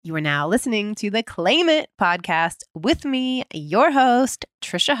You are now listening to the Claim It podcast with me, your host,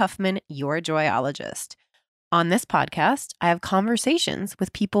 Trisha Huffman, your joyologist. On this podcast, I have conversations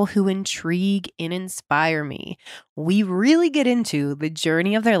with people who intrigue and inspire me. We really get into the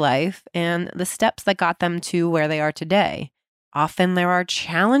journey of their life and the steps that got them to where they are today. Often there are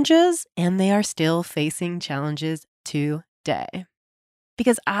challenges, and they are still facing challenges today.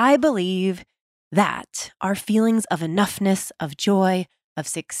 Because I believe that our feelings of enoughness, of joy, of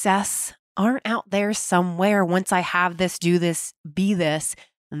success aren't out there somewhere. Once I have this, do this, be this,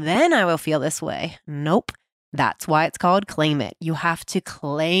 then I will feel this way. Nope. That's why it's called Claim It. You have to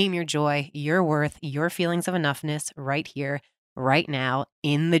claim your joy, your worth, your feelings of enoughness right here, right now,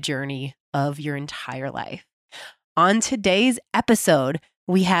 in the journey of your entire life. On today's episode,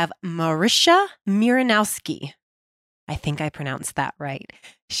 we have Marysia Miranowski. I think I pronounced that right.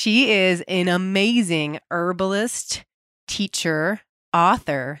 She is an amazing herbalist, teacher,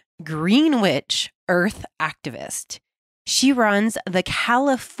 author, green witch, earth activist. She runs the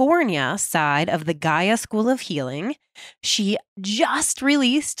California side of the Gaia School of Healing. She just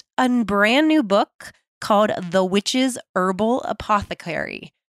released a brand new book called The Witch's Herbal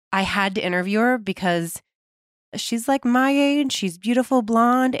Apothecary. I had to interview her because she's like my age. She's beautiful,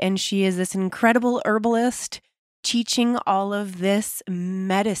 blonde, and she is this incredible herbalist teaching all of this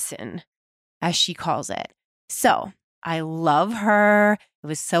medicine, as she calls it. So I love her. It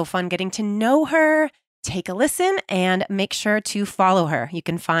was so fun getting to know her. Take a listen and make sure to follow her. You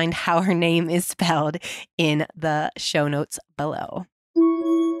can find how her name is spelled in the show notes below.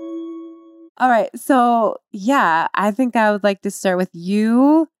 All right. So, I think I would like to start with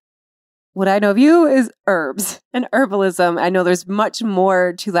you. What I know of you is herbs and herbalism. I know there's much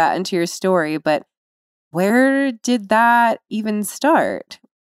more to that and to your story, but where did that even start?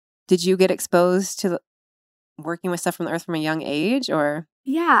 Did you get exposed to working with stuff from the earth from a young age, or?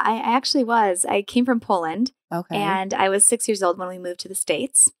 Yeah, I actually was. I came from Poland. Okay. And I was 6 years old when we moved to the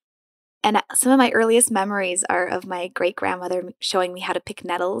States. And some of my earliest memories are of my great-grandmother showing me how to pick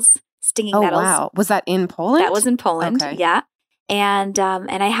nettles, stinging nettles. Oh, wow. Was that in Poland? That was in Poland, okay. Yeah. And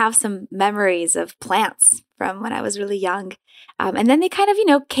I have some memories of plants from when I was really young. And then they kind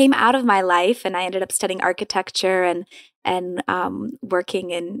of, came out of my life, and I ended up studying architecture and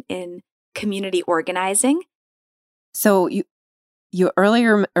working in community organizing. So your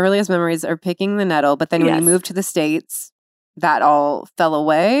earliest memories are picking the nettle, but then when you moved to the States, that all fell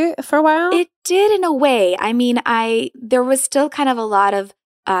away for a while? It did in a way. I mean, there was still kind of a lot of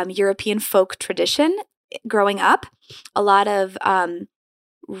European folk tradition growing up, a lot of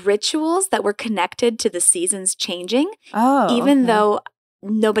rituals that were connected to the seasons changing. Oh, even though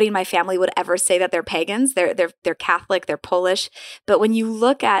nobody in my family would ever say that they're pagans. They're Catholic, they're Polish. But when you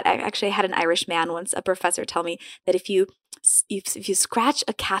look at, I had an Irish man once, a professor, tell me that if you scratch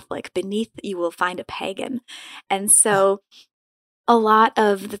a Catholic beneath, you will find a pagan. And so a lot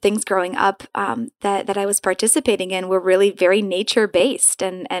of the things growing up that I was participating in were really very nature-based,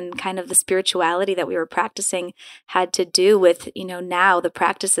 and kind of the spirituality that we were practicing had to do with, now the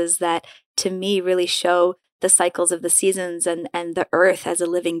practices that to me really show the cycles of the seasons and the earth as a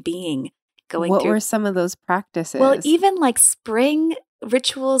living being going What through. were some of those practices? Well, even like spring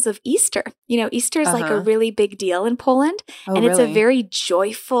rituals of Easter. Easter is like a really big deal in Poland. And it's a very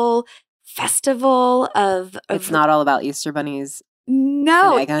joyful festival of It's not all about Easter bunnies.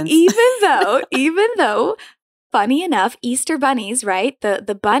 No, and egg hunts. even though, funny enough, Easter bunnies, right?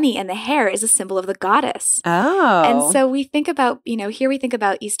 The bunny and the hare is a symbol of the goddess. Oh. And so we think about, here we think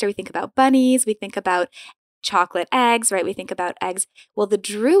about Easter, we think about bunnies, we think about chocolate eggs, right? We think about eggs. Well, the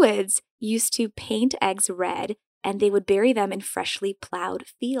Druids used to paint eggs red, and they would bury them in freshly plowed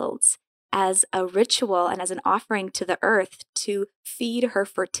fields as a ritual and as an offering to the earth to feed her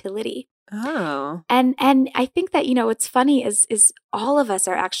fertility. Oh. And I think that, what's funny is all of us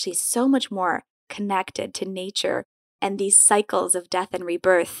are actually so much more connected to nature and these cycles of death and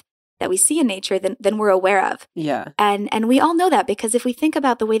rebirth that we see in nature than we're aware of. Yeah. And we all know that, because if we think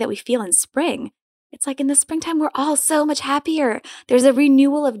about the way that we feel in spring, it's like in the springtime, we're all so much happier. There's a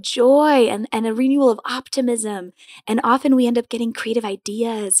renewal of joy and a renewal of optimism. And often we end up getting creative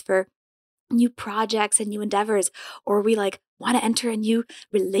ideas for new projects and new endeavors, or we want to enter a new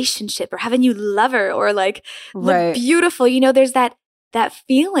relationship or have a new lover, or look beautiful. There's that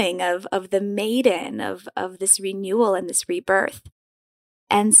feeling of the maiden, of this renewal and this rebirth.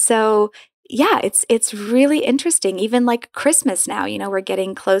 And so, it's really interesting. Even like Christmas now, we're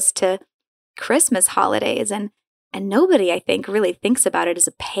getting close to Christmas holidays, and nobody, I think, really thinks about it as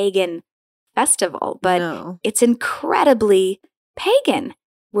a pagan festival, but it's incredibly pagan.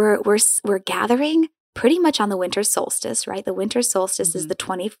 We're gathering pretty much on the winter solstice, right? The winter solstice is the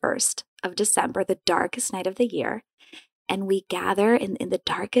 21st of December, the darkest night of the year. And we gather in the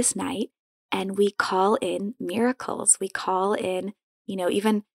darkest night and we call in miracles. We call in,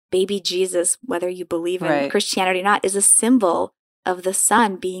 even baby Jesus, whether you believe in Christianity or not, is a symbol of the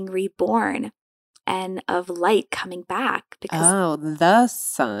sun being reborn and of light coming back. Because the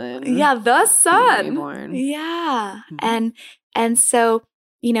sun. Yeah, the sun. Reborn. Yeah. And so,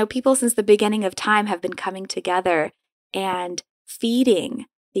 people since the beginning of time have been coming together and feeding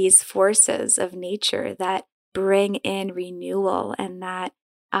these forces of nature that bring in renewal and that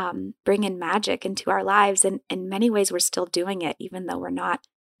bring in magic into our lives. And in many ways, we're still doing it, even though we're not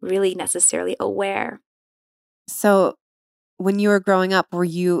really necessarily aware. So when you were growing up, were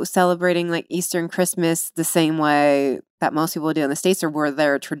you celebrating like Easter and Christmas the same way that most people do in the States, or were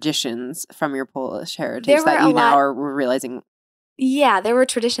there traditions from your Polish heritage that you now are realizing? Yeah, there were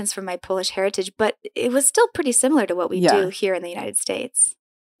traditions from my Polish heritage, but it was still pretty similar to what we do here in the United States.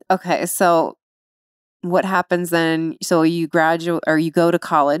 Okay, so what happens then? So you graduate or you go to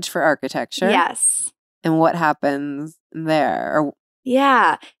college for architecture? Yes. And what happens there?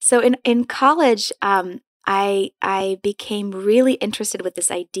 Yeah. So in college, I became really interested with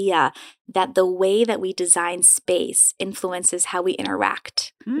this idea that the way that we design space influences how we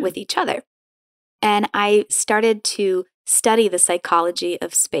interact with each other. And I started to study the psychology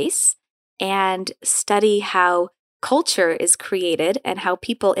of space and study how culture is created and how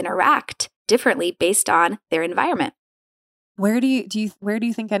people interact differently based on their environment. Where do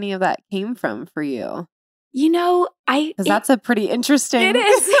you think any of that came from for you? Because that's a pretty interesting. It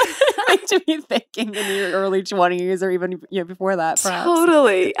is. to be thinking in your early 20s or even before that, perhaps.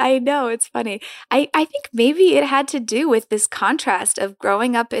 Totally. I know. It's funny. I think maybe it had to do with this contrast of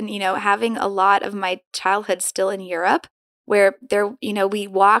growing up and, having a lot of my childhood still in Europe, where we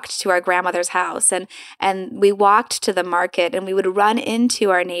walked to our grandmother's house and we walked to the market and we would run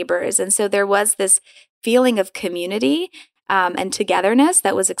into our neighbors. And so there was this feeling of community and togetherness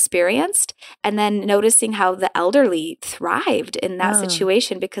that was experienced, and then noticing how the elderly thrived in that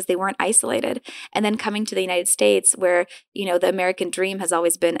situation because they weren't isolated. And then coming to the United States where, the American dream has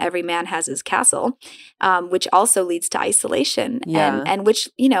always been every man has his castle, which also leads to isolation and which,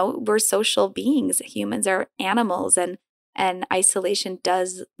 we're social beings. Humans are animals and isolation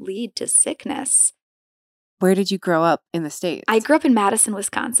does lead to sickness. Where did you grow up in the States? I grew up in Madison,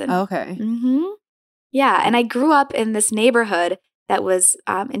 Wisconsin. Okay. Mm-hmm. Yeah, and I grew up in this neighborhood that was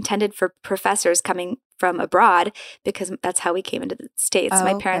intended for professors coming from abroad because that's how we came into the States.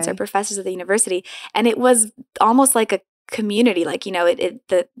 My parents are professors at the university, and it was almost like a community. Like,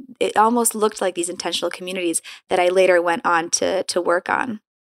 it almost looked like these intentional communities that I later went on to work on.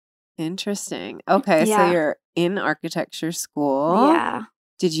 Interesting. Okay, so you're in architecture school. Yeah.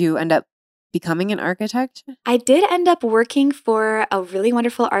 Did you end up becoming an architect? I did end up working for a really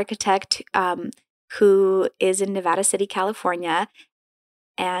wonderful architect who is in Nevada City, California,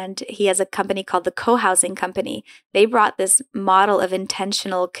 and he has a company called the Co-Housing Company. They brought this model of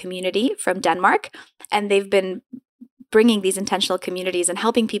intentional community from Denmark, and they've been bringing these intentional communities and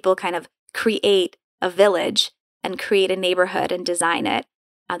helping people kind of create a village and create a neighborhood and design it.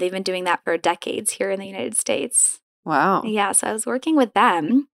 They've been doing that for decades here in the United States. Wow. Yeah, so I was working with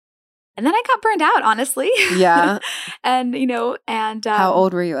them. And then I got burned out, honestly. Yeah. and how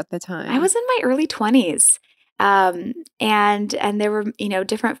old were you at the time? I was in my early 20s. And there were,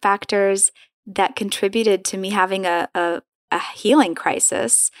 different factors that contributed to me having a healing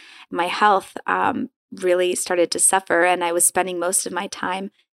crisis. My health really started to suffer, and I was spending most of my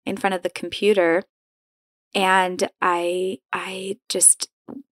time in front of the computer. And I just,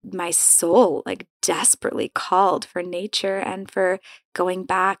 my soul desperately called for nature and for going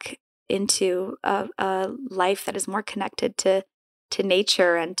back into a life that is more connected to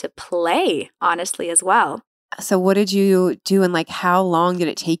nature and to play, honestly, as well. So what did you do, and how long did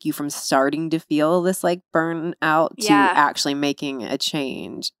it take you from starting to feel this burnout to actually making a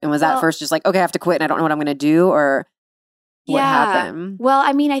change? And was that first just okay, I have to quit and I don't know what I'm going to do, or what happened? Well,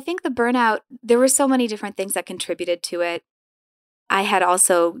 I think the burnout, there were so many different things that contributed to it. I had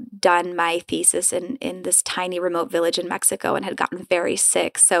also done my thesis in this tiny remote village in Mexico and had gotten very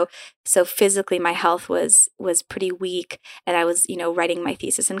sick. So physically my health was pretty weak, and I was, writing my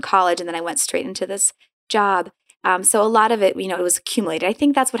thesis in college, and then I went straight into this job. So a lot of it, it was accumulated. I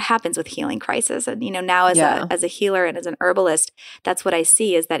think that's what happens with healing crisis. And, now as a healer and as an herbalist, that's what I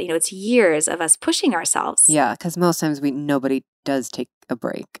see is that, it's years of us pushing ourselves. Yeah. Because most times nobody does take a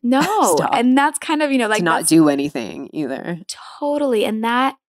break. No. And that's kind of, to not do anything either. Totally. And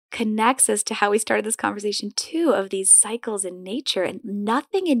that connects us to how we started this conversation too, of these cycles in nature, and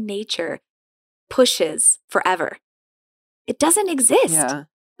nothing in nature pushes forever. It doesn't exist. Yeah.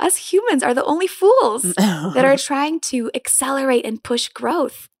 Us humans are the only fools that are trying to accelerate and push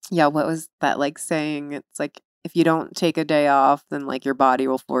growth. Yeah, what was that like saying? It's like, if you don't take a day off, then like your body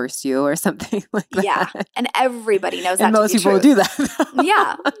will force you or something like that. Yeah. And everybody knows that And to most be people true. do that.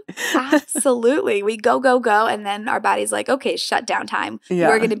 Yeah, absolutely. We go, and then our body's like, okay, shut down time. Yeah.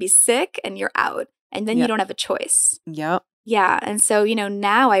 You're going to be sick and you're out. And then Yeah. you don't have a choice. Yep. Yeah. And so,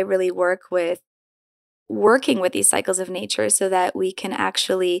 now I really working with these cycles of nature so that we can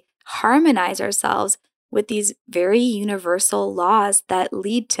actually harmonize ourselves with these very universal laws that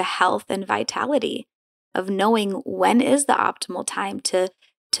lead to health and vitality, of knowing when is the optimal time to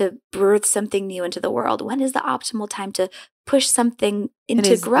birth something new into the world, when is the optimal time to push something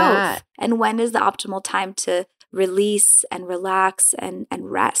into growth, and when is the optimal time to release and relax and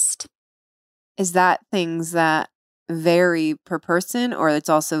rest. Is that things that vary per person, or it's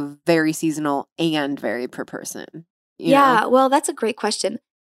also very seasonal and vary per person? You know? Well, that's a great question.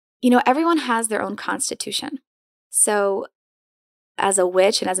 Everyone has their own constitution. So as a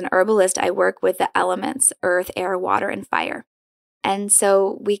witch and as an herbalist, I work with the elements, earth, air, water, and fire. And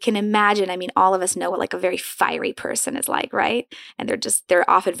so we can imagine, all of us know what like a very fiery person is like, right? And they're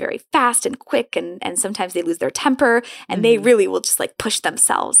often very fast and quick, and sometimes they lose their temper, and they really will just like push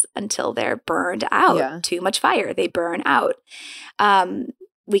themselves until they're burned out. Yeah. Too much fire, they burn out.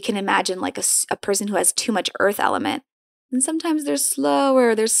 We can imagine like a person who has too much earth element. And sometimes they're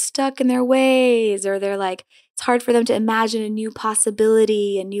slower, they're stuck in their ways, or they're like, it's hard for them to imagine a new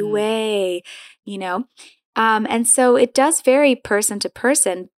possibility, a new way, And so it does vary person to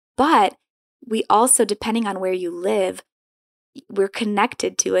person, but we also, depending on where you live, we're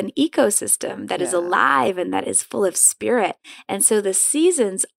connected to an ecosystem that is alive and that is full of spirit. And so the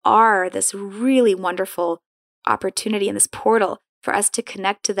seasons are this really wonderful opportunity and this portal for us to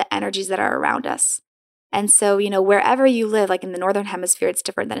connect to the energies that are around us. And so, wherever you live, like in the Northern Hemisphere, it's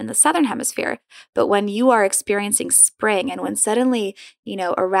different than in the Southern Hemisphere. But when you are experiencing spring, and when suddenly,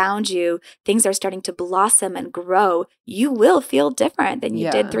 around you, things are starting to blossom and grow, you will feel different than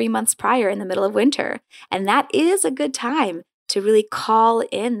you did 3 months prior in the middle of winter. And that is a good time to really call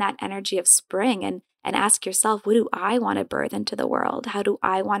in that energy of spring and ask yourself, what do I want to birth into the world? How do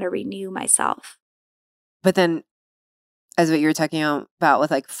I want to renew myself? But then, as what you were talking about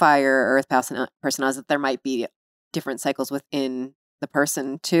with like fire or earth personas, that there might be different cycles within the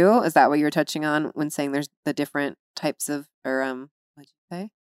person too. Is that what you were touching on when saying there's the different types of, or what'd you say?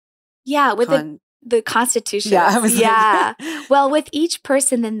 Yeah, with the constitution. Yeah. Well, with each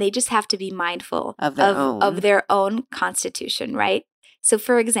person, then they just have to be mindful of their own constitution, right? So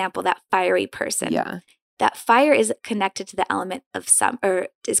for example, that fiery person. Yeah. That fire is connected to the element of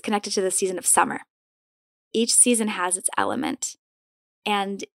is connected to the season of summer. Each season has its element.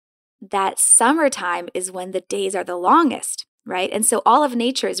 And that summertime is when the days are the longest, right? And so all of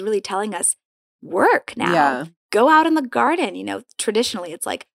nature is really telling us, work now. Yeah. Go out in the garden. Traditionally it's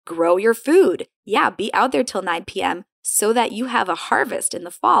like, grow your food. Yeah, be out there till 9 p.m. so that you have a harvest in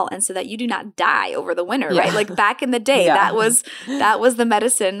the fall and so that you do not die over the winter, right? Like back in the day, that was the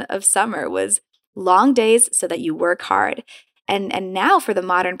medicine of summer, was long days so that you work hard. And now for the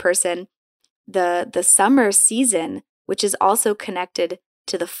modern person, the summer season, which is also connected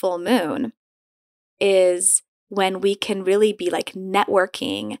to the full moon, is when we can really be like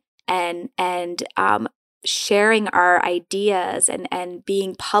networking and sharing our ideas and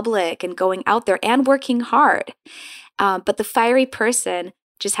being public and going out there and working hard. But the fiery person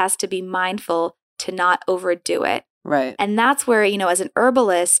just has to be mindful to not overdo it. Right. And that's where, as an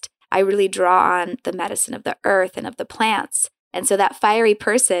herbalist, I really draw on the medicine of the earth and of the plants. And so that fiery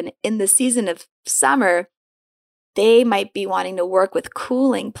person in the season of summer, they might be wanting to work with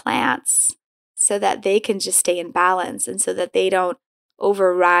cooling plants so that they can just stay in balance and so that they don't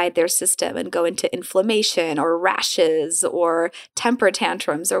override their system and go into inflammation or rashes or temper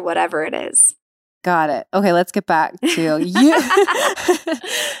tantrums or whatever it is. Got it. Okay, let's get back to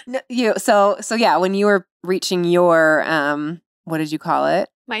you. So yeah, when you were reaching your what did you call it?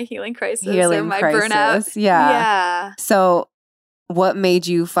 My healing crisis or my burnout. Yeah. So what made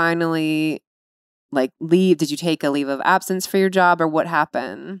you finally like leave? Did you take a leave of absence for your job, or what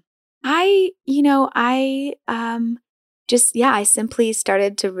happened? I simply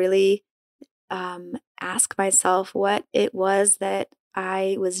started to really ask myself what it was that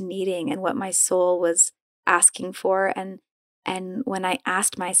I was needing and what my soul was asking for. And when I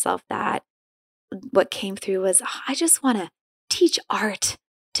asked myself that, what came through was, I just want to teach art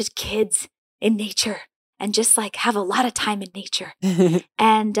to kids in nature and just like have a lot of time in nature.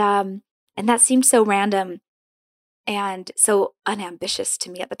 And that seemed so random. and so unambitious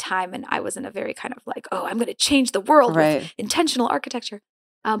to me at the time. And I was in a very kind of like, oh, I'm going to change the world with intentional architecture.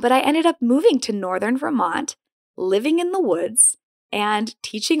 But I ended up moving to northern Vermont, living in the woods, and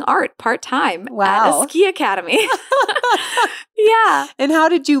teaching art part-time at a ski academy. Yeah. And how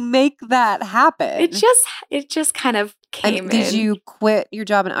did you make that happen? It just kind of came in. Did you quit your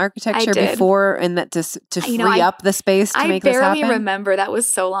job in architecture before and that to free up the space to make this happen? I barely remember. That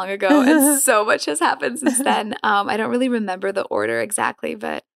was so long ago, and so much has happened since then. I don't really remember the order exactly,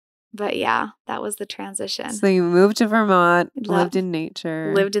 but yeah, that was the transition. So you moved to Vermont, lived in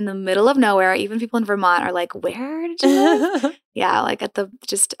nature. Lived in the middle of nowhere. Even people in Vermont are like, where did you live? Yeah, like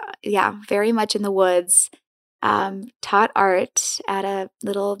very much in the woods. Taught art at a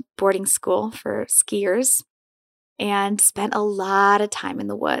little boarding school for skiers and spent a lot of time in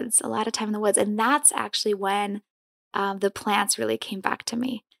the woods. And that's actually when the plants really came back to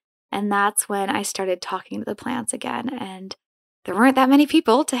me. And that's when I started talking to the plants again. And there weren't that many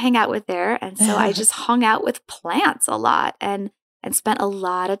people to hang out with there. And so I just hung out with plants a lot and spent a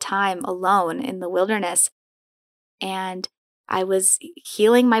lot of time alone in the wilderness. And I was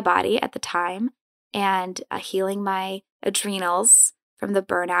healing my body at the time and healing my adrenals from the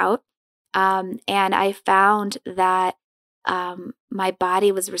burnout. And I found that my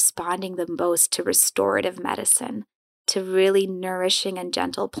body was responding the most to restorative medicine, to really nourishing and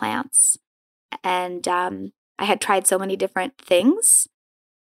gentle plants. And I had tried so many different things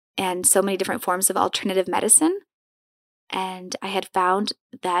and so many different forms of alternative medicine. And I had found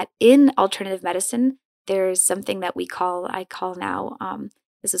that in alternative medicine, there's something that I call now,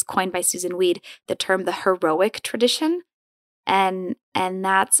 this is coined by Susan Weed, the term the heroic tradition. And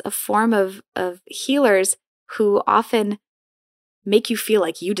that's a form of healers who often make you feel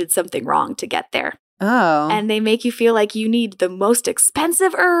like you did something wrong to get there. Oh. And they make you feel like you need the most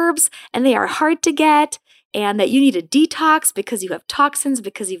expensive herbs and they are hard to get. And that you need a detox because you have toxins,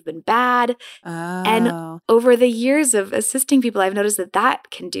 because you've been bad. Oh. And over the years of assisting people, I've noticed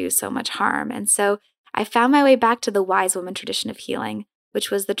that can do so much harm. And so I found my way back to the wise woman tradition of healing, which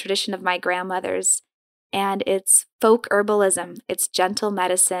was the tradition of my grandmothers. And it's folk herbalism, it's gentle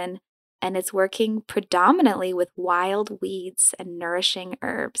medicine, and it's working predominantly with wild weeds and nourishing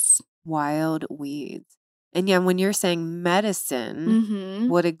herbs. Wild weeds. And yeah, when you're saying medicine,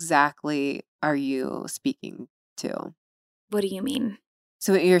 what exactly are you speaking to? What do you mean?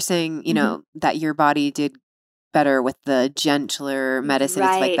 So you're saying, you know, that your body did better with the gentler medicine,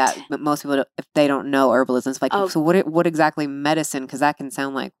 it's like that. But most people, if they don't know herbalism, it's like, so what exactly medicine? Because that can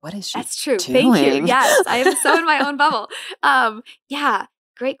sound like, what is she That's true. doing? Thank you. Yes, I am so in my own bubble. Yeah,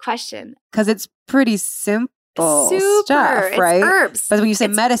 great question. Because it's pretty simple. Super Stuff, right? It's herbs. But when you say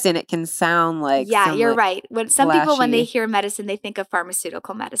medicine, it can sound like you're right. When some people, when they flashy. hear medicine, they think of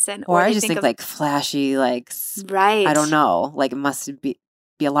pharmaceutical medicine, Or I they just think of, like flashy, like right. I don't know, like it must be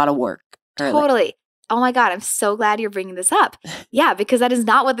a lot of work. Totally. Oh my God, I'm so glad you're bringing this up. Yeah, because that is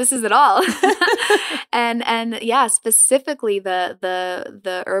not what this is at all. and yeah, specifically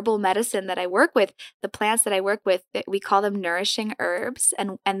the herbal medicine that I work with, the plants that I work with, we call them nourishing herbs,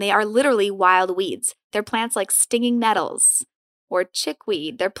 and they are literally wild weeds. They're plants like stinging nettles or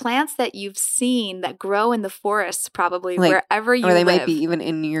chickweed. They're plants that you've seen that grow in the forests, probably wherever you live. Or they might be even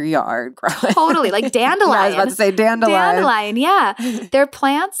in your yard growing. Totally, like dandelion. I was about to say dandelion. Dandelion, yeah. They're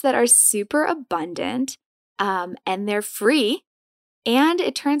plants that are super abundant, and they're free. And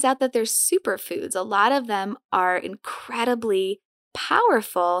it turns out that they're superfoods. A lot of them are incredibly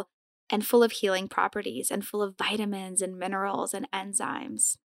powerful and full of healing properties and full of vitamins and minerals and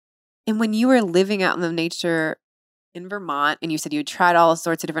enzymes. And when you were living out in the nature in Vermont, and you said you tried all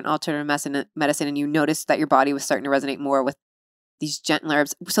sorts of different alternative medicine, and you noticed that your body was starting to resonate more with these gentle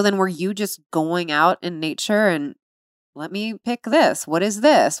herbs. So then were you just going out in nature and let me pick this? What is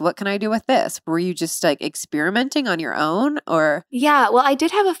this? What can I do with this? Were you just like experimenting on your own or? Yeah, well, I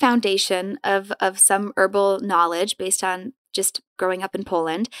did have a foundation of some herbal knowledge based on just growing up in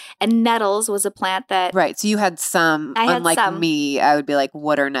Poland. And nettles was a plant that… Right. So you had some, unlike me, I would be like,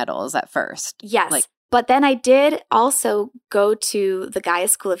 what are nettles at first? Yes. But then I did also go to the Gaia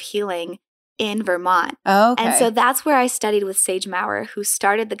School of Healing in Vermont. Oh, okay. And so that's where I studied with Sage Maurer, who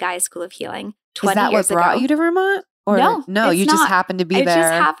started the Gaia School of Healing 20 years ago. Is that what brought you to Vermont? Or no, you just happened to be there. I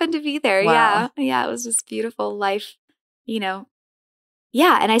just happened to be there. Wow. Yeah. It was just beautiful life, Yeah.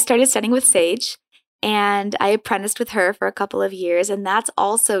 And I started studying with Sage, and I apprenticed with her for a couple of years. And that's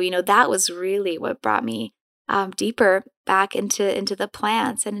also, that was really what brought me deeper back into the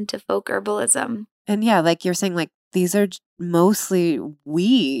plants and into folk herbalism. And yeah, like you're saying, like these are mostly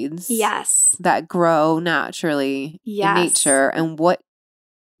weeds. Yes. That grow naturally in nature. And what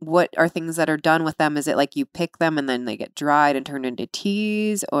what are things that are done with them? Is it like you pick them and then they get dried and turned into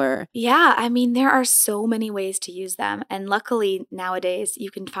teas, or? Yeah, I mean, there are so many ways to use them. And luckily, nowadays, you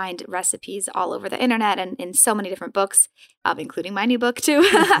can find recipes all over the internet and in so many different books, including my new book, too.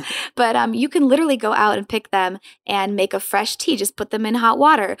 But you can literally go out and pick them and make a fresh tea. Just put them in hot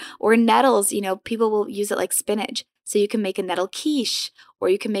water. Or nettles, people will use it like spinach. So you can make a nettle quiche, or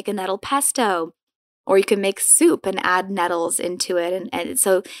you can make a nettle pesto. Or you can make soup and add nettles into it. And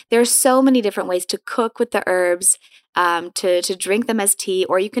so there's so many different ways to cook with the herbs, to drink them as tea,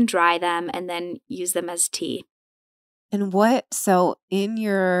 or you can dry them and then use them as tea. And so in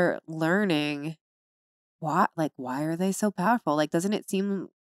your learning, why are they so powerful? Like, doesn't it seem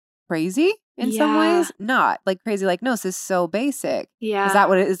crazy in some ways? Not like crazy, like, no, this is so basic. Yeah. Is that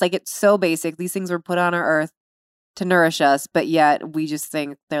what it is? Like, it's so basic. These things were put on our earth to nourish us, but yet we just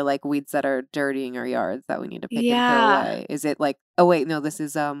think they're like weeds that are dirtying our yards that we need to pick and throw away. Is it like, oh wait, no, this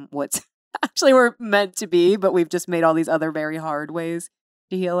is what's actually we're meant to be, but we've just made all these other very hard ways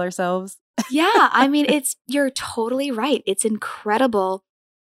to heal ourselves? Yeah, I mean, you're totally right. It's incredible,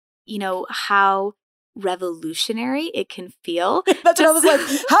 how revolutionary it can feel. That's what I was like,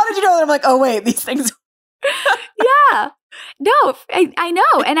 how did you know that? I'm like, oh wait, these things. Yeah. No, I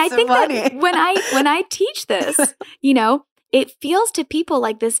know. And I think funny. That when I teach this, it feels to people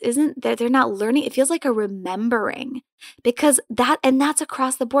like this isn't that they're not learning. It feels like a remembering, because that's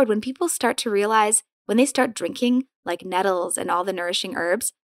across the board. When people start to realize, when they start drinking like nettles and all the nourishing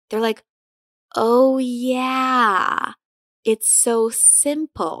herbs, they're like, oh yeah, it's so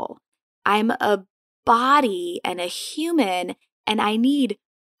simple. I'm a body and a human, and I need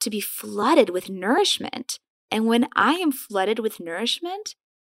to be flooded with nourishment. And when I am flooded with nourishment,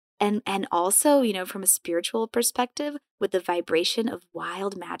 and also, from a spiritual perspective, with the vibration of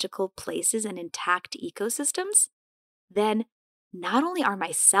wild, magical places and intact ecosystems, then not only are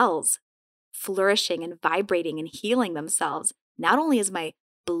my cells flourishing and vibrating and healing themselves, not only is my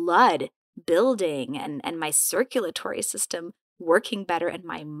blood building and my circulatory system working better and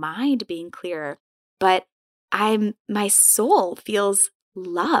my mind being clearer, but my soul feels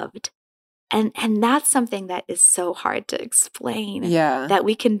loved. And that's something that is so hard to explain. Yeah. That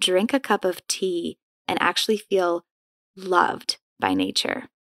we can drink a cup of tea and actually feel loved by nature.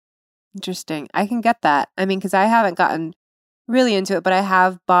 Interesting. I can get that. I mean, because I haven't gotten really into it, but I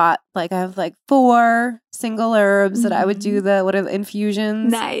have bought, I have 4 single herbs that I would do the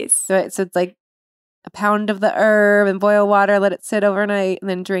infusions. Nice. So it's like a pound of the herb and boil water, let it sit overnight, and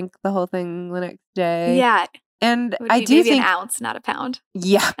then drink the whole thing the next day. Yeah. And I do think an ounce, not a pound.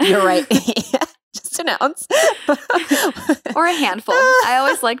 Yeah, you're right. Just an ounce. Or a handful. I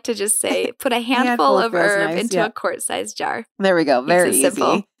always like to just say, put a handful of herb into a quart-sized jar. There we go. Very easy.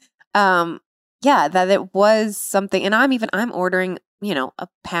 Simple. Yeah, that it was something. And I'm ordering, a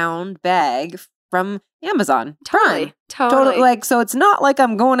pound bag from Amazon. Totally. So it's not like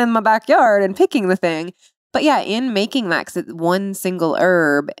I'm going in my backyard and picking the thing. But yeah, in making that, because it's one single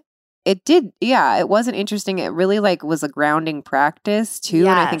herb, it wasn't interesting. It really was a grounding practice too. Yes.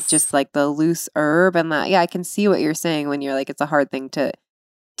 And I think just the loose herb and that, I can see what you're saying when you're it's a hard thing to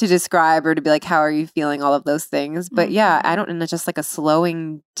describe or to be how are you feeling, all of those things. But and it's just a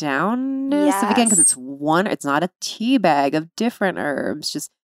slowing downness again, because it's not a tea bag of different herbs, just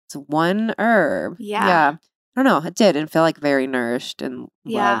it's one herb. Yeah. I don't know. It did. And feel very nourished and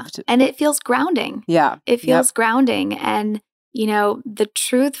loved. And it feels grounding. Yeah. It feels grounding. And the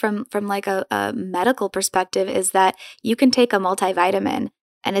truth from a medical perspective is that you can take a multivitamin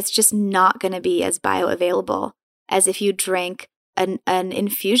and it's just not going to be as bioavailable as if you drink an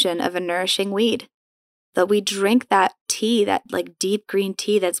infusion of a nourishing weed. That we drink that tea, that deep green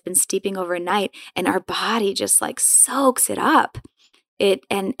tea that's been steeping overnight, and our body just soaks it up. And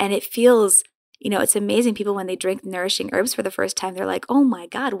it feels, it's amazing. People, when they drink nourishing herbs for the first time, they're like, oh my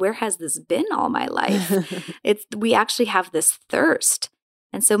God, where has this been all my life? We actually have this thirst.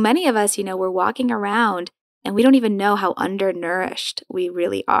 And so many of us, we're walking around and we don't even know how undernourished we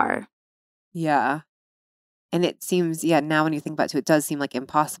really are. Yeah. And it seems, now when you think about it too, it does seem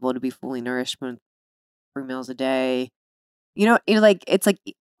impossible to be fully nourished when 3 meals a day. It's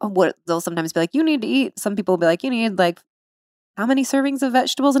what they'll sometimes be you need to eat. Some people will be you need how many servings of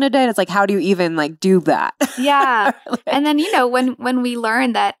vegetables in a day? And it's how do you even do that? Yeah. And then, when we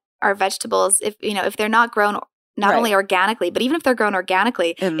learn that our vegetables, if they're not grown not only organically, but even if they're grown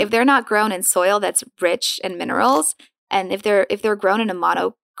organically, if they're not grown in soil that's rich in minerals, and if they're grown in a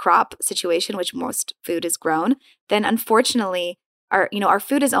monocrop situation, which most food is grown, then unfortunately our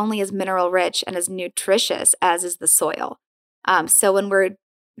food is only as mineral rich and as nutritious as is the soil. So when we're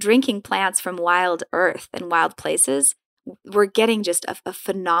drinking plants from wild earth and wild places, we're getting just a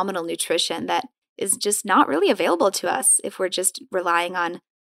phenomenal nutrition that is just not really available to us if we're just relying on,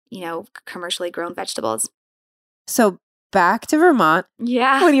 commercially grown vegetables. So back to Vermont.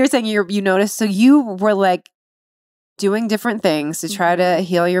 Yeah. When you were saying you noticed, so you were like doing different things to try to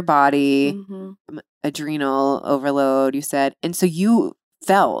heal your body, adrenal overload, you said. And so you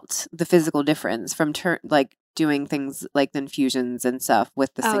felt the physical difference from doing things like the infusions and stuff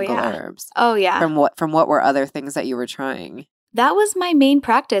with the single herbs. Oh yeah. From what were other things that you were trying? That was my main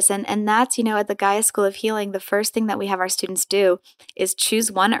practice. And that's, at the Gaia School of Healing, the first thing that we have our students do is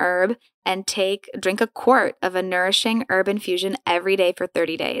choose one herb and drink a quart of a nourishing herb infusion every day for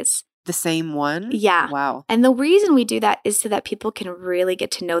 30 days. The same one? Yeah. Wow. And the reason we do that is so that people can really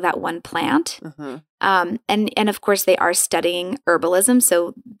get to know that one plant. And of course, they are studying herbalism.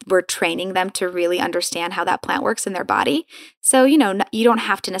 So we're training them to really understand how that plant works in their body. So, you don't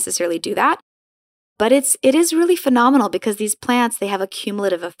have to necessarily do that. But it is really phenomenal because these plants, they have a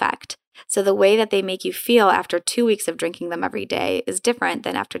cumulative effect. So the way that they make you feel after 2 weeks of drinking them every day is different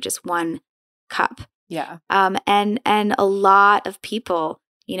than after just one cup. Yeah. And a lot of people,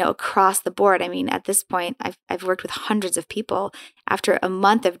 across the board. I mean, at this point, I've worked with hundreds of people. After a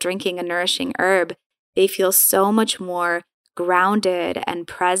month of drinking a nourishing herb, they feel so much more grounded and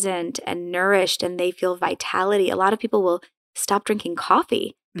present and nourished, and they feel vitality. A lot of people will stop drinking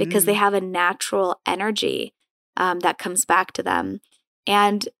coffee because they have a natural energy that comes back to them.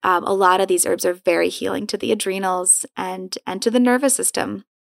 And a lot of these herbs are very healing to the adrenals and to the nervous system.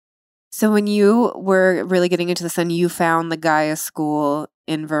 So when you were really getting into the sun, you found the Gaia School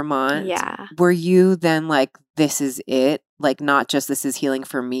in Vermont. Yeah. Were you then like, this is it? Like, not just this is healing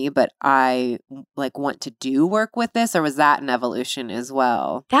for me, but I want to do work with this? Or was that an evolution as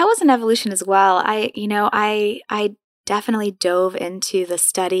well? That was an evolution as well. I definitely dove into the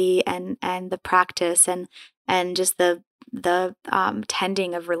study and the practice and just the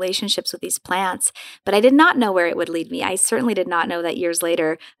tending of relationships with these plants. But I did not know where it would lead me. I certainly did not know that years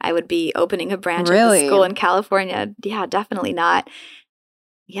later I would be opening a branch of the school in California. Yeah, definitely not.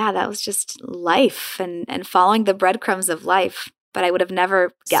 Yeah, that was just life and following the breadcrumbs of life. But I would have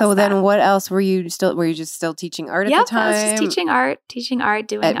never guessed So then that. What else were you just still teaching art at the time? I was just teaching art, doing art.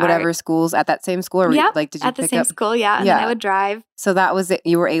 At whatever schools, at that same school? Or did you at the same school, yeah. And then I would drive. So that was it.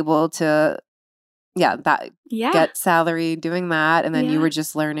 You were able to get salary doing that, and then you were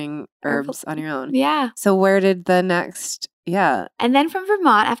just learning herbs on your own. Yeah. So where did the next And then from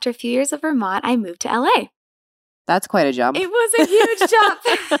Vermont, after a few years of Vermont, I moved to LA. That's quite a jump. It was a huge jump.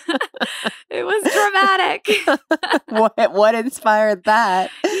 It was dramatic. What inspired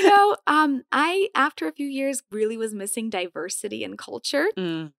that? I, after a few years, really was missing diversity in culture.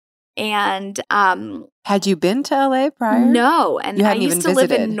 And had you been to LA prior? No. And I used to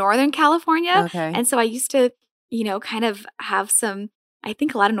live in Northern California. Okay. And so I used to, kind of have I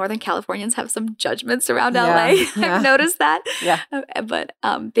think a lot of Northern Californians have some judgments around LA. I've noticed that. Yeah. But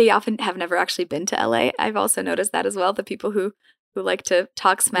they often have never actually been to LA. I've also noticed that as well, the people who like to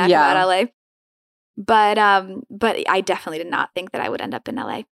talk smack about LA. But I definitely did not think that I would end up in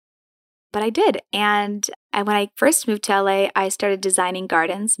LA. But I did. And when I first moved to LA, I started designing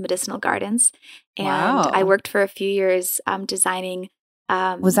gardens, medicinal gardens. And I worked for a few years designing.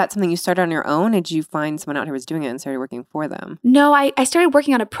 Was that something you started on your own? Or did you find someone out here was doing it and started working for them? No, I started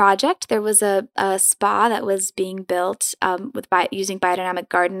working on a project. There was a spa that was being built using biodynamic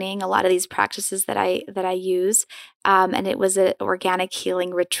gardening, a lot of these practices that I use. And it was an organic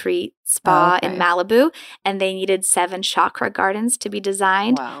healing retreat spa in Malibu. And they needed 7 chakra gardens to be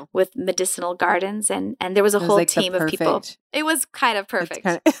designed with medicinal gardens. And there was a whole team of people. It was kind of perfect.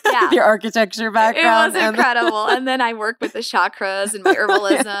 Your architecture background. It was incredible. And then I worked with the chakras and my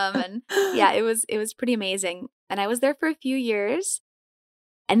herbalism. And it was pretty amazing. And I was there for a few years.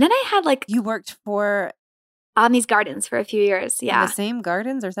 And then I had You worked on these gardens for a few years. Yeah. In the same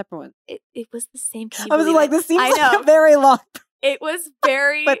gardens or separate ones? It was the same. I was like, this seems like a very long. It was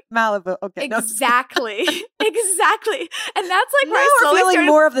very. But Malibu. Okay. Exactly. Exactly. And that's where I slowly feeling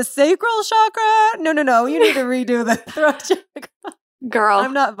more of the sacral chakra. No. You need to redo the throat chakra. Girl.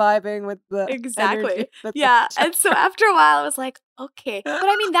 I'm not vibing with the Exactly. Yeah. And so after a while, I was like, okay. But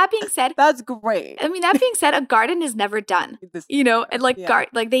I mean, that being said. That's great. I mean, that being said, a garden is never done. And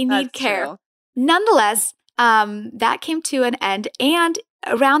they need care. True. Nonetheless, that came to an end. And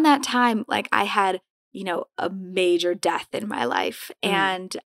around that time, I had, a major death in my life.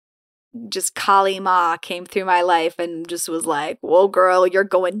 And just Kali Ma came through my life and just was like, whoa, girl, you're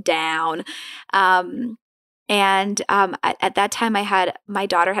going down. At that time, my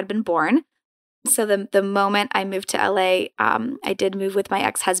daughter had been born. So the moment I moved to LA, I did move with my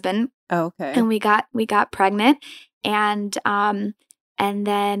ex-husband. Oh, okay. And we got pregnant. And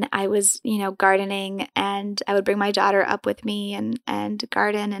then I was, gardening, and I would bring my daughter up with me and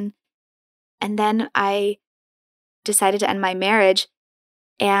garden. And then I decided to end my marriage.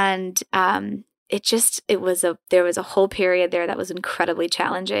 And there was a whole period there that was incredibly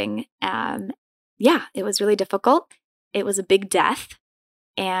challenging. It was really difficult. It was a big death.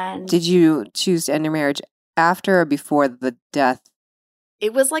 And did you choose to end your marriage after or before the death?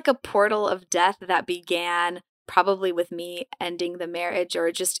 It was like a portal of death that began probably with me ending the marriage,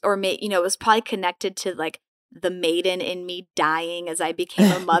 it was probably connected to like the maiden in me dying as I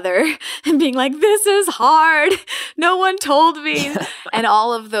became a mother and being like, this is hard. No one told me. And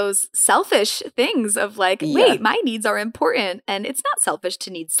all of those selfish things of like, wait, my needs are important. And it's not selfish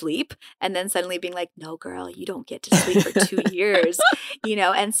to need sleep. And then suddenly being like, no, girl, you don't get to sleep for 2 years,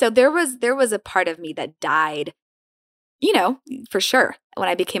 And so there was a part of me that died, for sure, when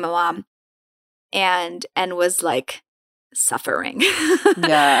I became a mom and was like, suffering.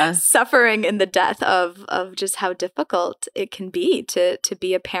 Suffering in the death of just how difficult it can be to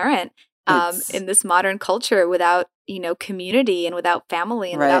be a parent in this modern culture without, community and without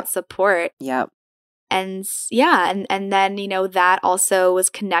family and without support. Yep. And and then, that also was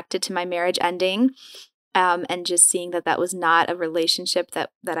connected to my marriage ending. And just seeing that was not a relationship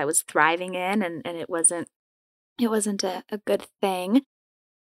that I was thriving in, and it wasn't a good thing.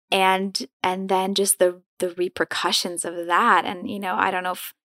 And then just the repercussions of that. And, I don't know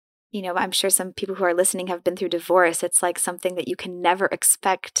if, I'm sure some people who are listening have been through divorce. It's like something that you can never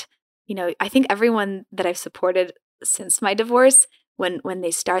expect. I think everyone that I've supported since my divorce, when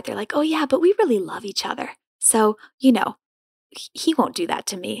they start, they're like, oh yeah, but we really love each other. So, he won't do that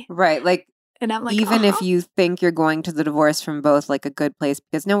to me. Right. Like, and I'm like, even if you think you're going to the divorce from both like a good place,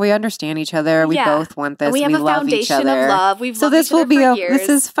 because no, we understand each other. We both want this. And we have a foundation of love. We've loved each other for years. This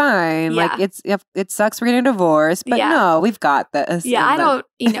is fine. Yeah. Like it sucks we're getting a divorce, but no, we've got this. Yeah, I don't,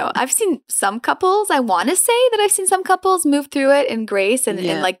 I've seen some couples, I want to say that I've seen some couples move through it in grace and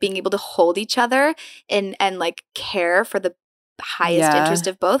like being able to hold each other and like care for the highest interest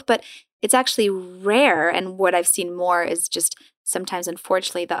of both. But it's actually rare. And what I've seen more is just sometimes,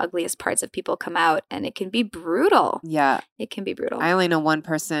 unfortunately, the ugliest parts of people come out, and it can be brutal. Yeah. It can be brutal. I only know one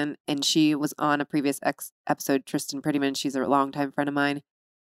person, and she was on a previous episode, Tristan Prettyman. She's a longtime friend of mine.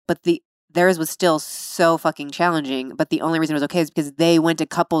 But theirs was still so fucking challenging. But the only reason it was okay is because they went to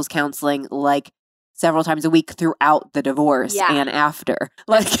couples counseling like several times a week throughout the divorce and after.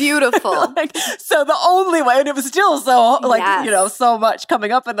 Like beautiful. So the only way, and it was still so so much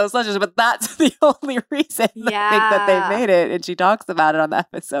coming up in those sessions, but that's the only reason I think that they made it. And she talks about it on the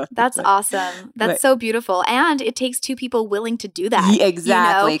episode. That's awesome. That's so beautiful. And it takes two people willing to do that.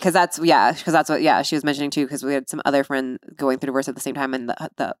 Exactly. Because that's what she was mentioning too, because we had some other friend going through divorce at the same time, and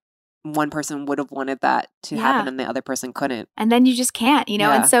the one person would have wanted that to happen and the other person couldn't. And then you just can't,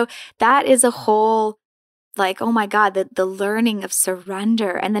 And so that is a whole, like, oh my God, the learning of surrender.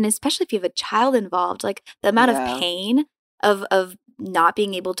 And then especially if you have a child involved, like the amount of pain of not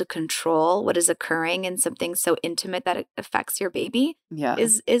being able to control what is occurring in something so intimate that it affects your baby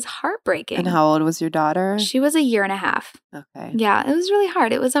is heartbreaking. And how old was your daughter? She was 1.5 years. Okay. Yeah, it was really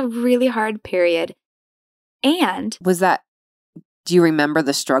hard. It was a really hard period. And do you remember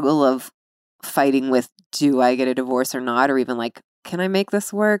the struggle of fighting with, do I get a divorce or not? Or even like, can I make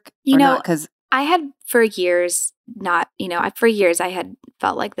this work or not? Because I had for years I had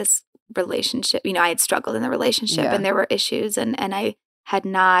felt like this relationship, I had struggled in the relationship and there were issues and I had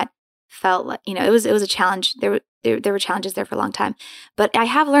not felt like, it was a challenge. There were challenges there for a long time. But I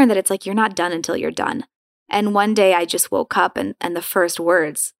have learned that it's like, you're not done until you're done. And one day I just woke up and the first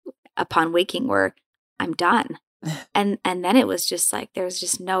words upon waking were, I'm done. And then it was just like, there's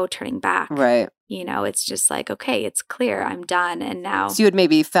just no turning back. Right. It's just like, okay, it's clear. I'm done. And now. So you had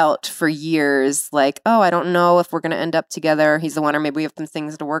maybe felt for years like, oh, I don't know if we're going to end up together. He's the one, or maybe we have some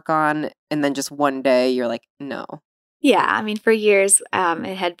things to work on. And then just one day you're like, no. Yeah. I mean, for years,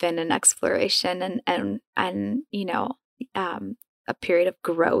 it had been an exploration and a period of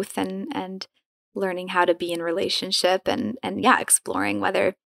growth and learning how to be in relationship and exploring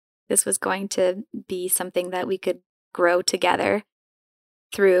whether this was going to be something that we could grow together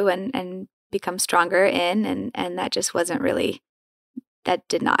through and become stronger in. And that just wasn't really, that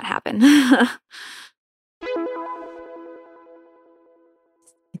did not happen.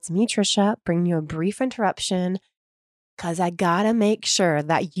 It's me, Trisha, bringing you a brief interruption because I gotta make sure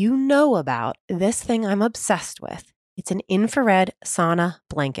that you know about this thing I'm obsessed with. It's an infrared sauna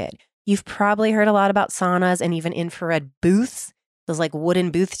blanket. You've probably heard a lot about saunas and even infrared booths. Those like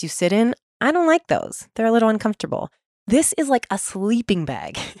wooden booths you sit in. I don't like those. They're a little uncomfortable. This is like a sleeping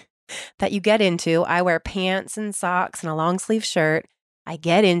bag. that you get into. I wear pants and socks and a long sleeve shirt. I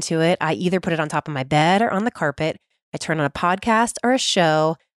get into it. I either put it on top of my bed or on the carpet. I turn on a podcast or a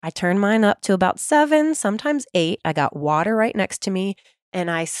show. I turn mine up to about 7, sometimes 8. I got water right next to me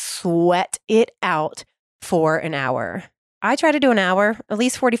and I sweat it out for an hour. I try to do an hour, at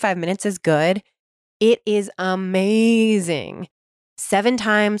least 45 minutes is good. It is amazing. 7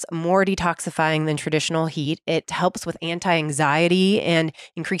 times more detoxifying than traditional heat. It helps with anti-anxiety and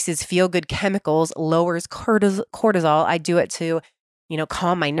increases feel-good chemicals, lowers cortisol. I do it to,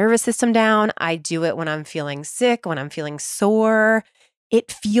 calm my nervous system down. I do it when I'm feeling sick, when I'm feeling sore.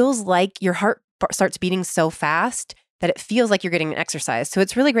 It feels like your heart starts beating so fast that it feels like you're getting an exercise. So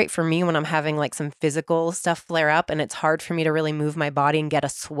it's really great for me when I'm having like some physical stuff flare up and it's hard for me to really move my body and get a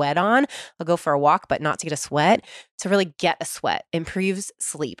sweat on. I'll go for a walk, but not to get a sweat. To really get a sweat, improves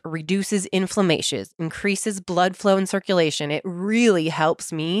sleep, reduces inflammation, increases blood flow and circulation. It really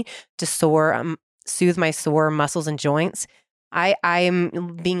helps me to soothe my sore muscles and joints. I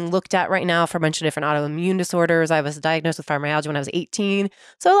am being looked at right now for a bunch of different autoimmune disorders. I was diagnosed with fibromyalgia when I was 18.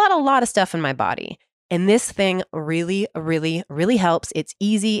 So a lot of stuff in my body. And this thing really, really, really helps. It's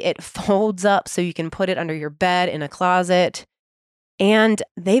easy. It folds up so you can put it under your bed in a closet. And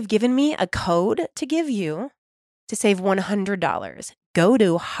they've given me a code to give you to save $100. Go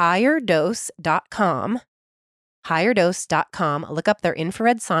to higherdose.com, look up their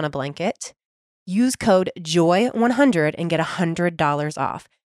infrared sauna blanket, use code JOY100 and get $100 off.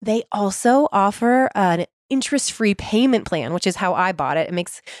 They also offer an interest-free payment plan, which is how I bought it. It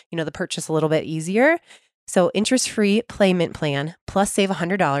makes, the purchase a little bit easier. So interest-free payment plan plus save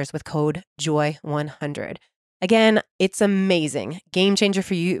 $100 with code JOY100. Again, it's amazing. Game changer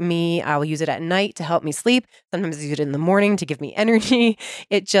for me. I will use it at night to help me sleep. Sometimes I use it in the morning to give me energy.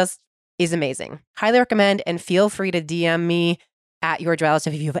 It just is amazing. Highly recommend, and feel free to DM me at Your Joy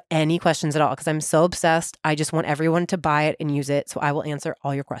Relative if you have any questions at all, because I'm so obsessed. I just want everyone to buy it and use it, so I will answer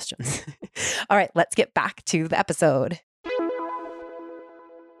all your questions. All right, let's get back to the episode.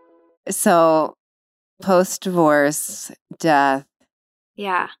 So, post-divorce, death.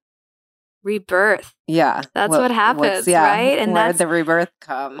 Yeah. Rebirth. Yeah. That's what happens, right? And where did the rebirth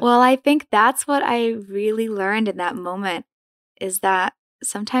come? Well, I think that's what I really learned in that moment, is that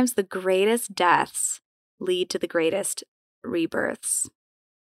sometimes the greatest deaths lead to the greatest rebirths.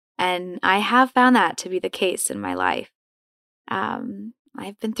 And I have found that to be the case in my life.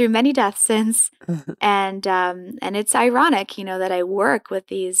 I've been through many deaths since, and it's ironic, that I work with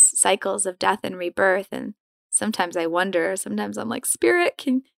these cycles of death and rebirth. And sometimes I wonder. Sometimes I'm like, Spirit,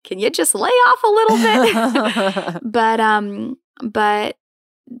 can you just lay off a little bit? but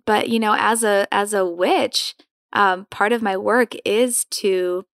as a witch, part of my work is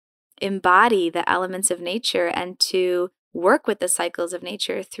to embody the elements of nature and to work with the cycles of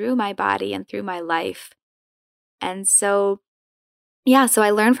nature through my body and through my life. And so, so I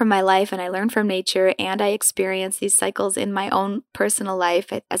learn from my life and I learn from nature, and I experience these cycles in my own personal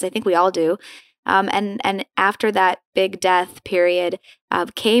life, as I think we all do. And after that big death period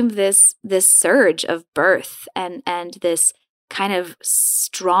came this surge of birth and this kind of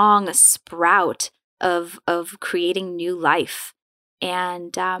strong sprout of creating new life.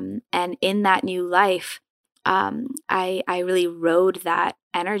 And in that new life, I really rode that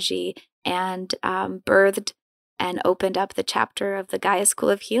energy and birthed and opened up the chapter of the Gaia School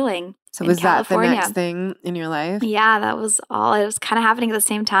of Healing. So was California. That the next thing in your life? Yeah, that was all. It was kind of happening at the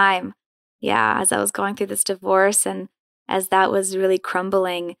same time. Yeah, as I was going through this divorce and as that was really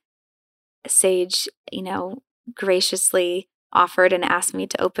crumbling, Sage, graciously offered and asked me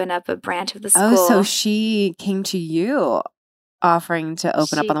to open up a branch of the school. Oh, so she came to you offering to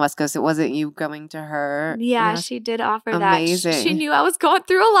open up on the West Coast. It wasn't you going to her. Yeah, she did offer Amazing. that. She knew I was going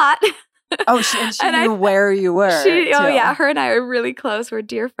through a lot. Oh, she knew where you were. Yeah, her and I are really close. We're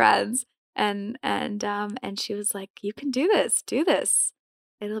dear friends. And she was like, you can do this. Do this.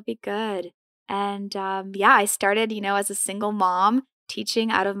 It'll be good. And I started, as a single mom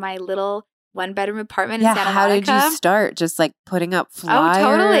teaching out of my little 1-bedroom apartment in Santa Monica. How did you start? Just like putting up flyers?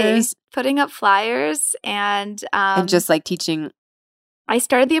 Oh, totally. Putting up flyers and just like teaching. I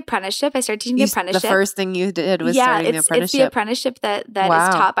started the apprenticeship. I started teaching the apprenticeship. The first thing you did was starting the apprenticeship. It's the apprenticeship that is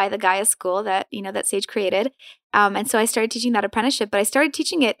taught by the Gaia School that Sage created. And so I started teaching that apprenticeship, but I started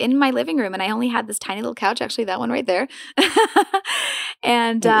teaching it in my living room, and I only had this tiny little couch, actually that one right there.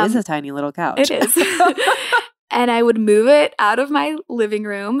 And it is a tiny little couch. It is. And I would move it out of my living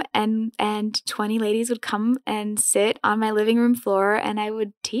room, and 20 ladies would come and sit on my living room floor, and I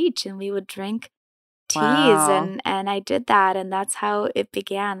would teach, and we would drink teas. Wow. And I did that, and that's how it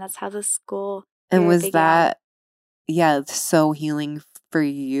began. That's how the school And was began. that, so healing for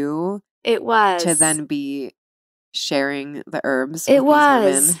you It was. to then be sharing the herbs It with these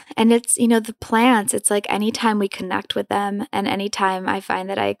was. women. And it's, the plants, it's like anytime we connect with them and anytime I find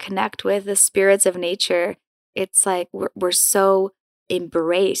that I connect with the spirits of nature, it's like we're so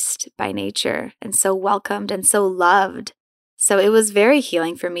embraced by nature and so welcomed and so loved. So it was very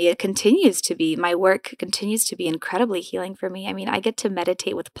healing for me. It continues to be. My work continues to be incredibly healing for me. I mean, I get to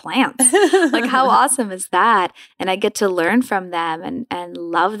meditate with plants. Like, how awesome is that? And I get to learn from them and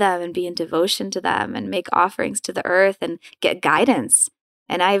love them and be in devotion to them and make offerings to the earth and get guidance.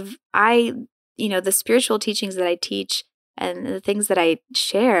 And the spiritual teachings that I teach and the things that I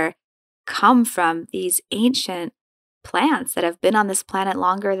share come from these ancient plants that have been on this planet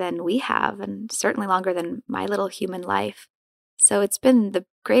longer than we have, and certainly longer than my little human life. So it's been the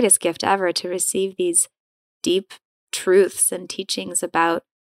greatest gift ever to receive these deep truths and teachings about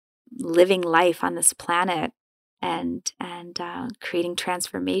living life on this planet and creating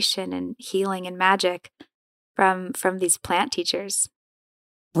transformation and healing and magic from these plant teachers.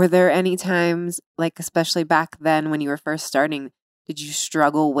 Were there any times, like especially back then when you were first starting, did you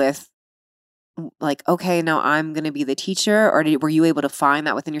struggle with like, okay, now I'm going to be the teacher? Or were you able to find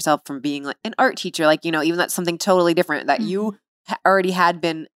that within yourself from being like an art teacher? Like, even that's something totally different that you already had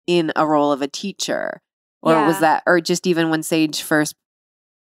been in a role of a teacher. Or was that, or just even when Sage first,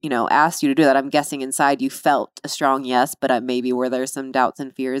 asked you to do that, I'm guessing inside you felt a strong yes, but maybe were there some doubts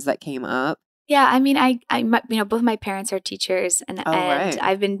and fears that came up? Yeah, I mean, I both my parents are teachers and Right.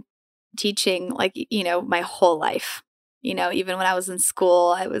 I've been teaching like, my whole life. Even when I was in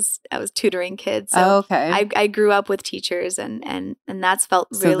school, I was tutoring kids. So okay. I grew up with teachers and that's felt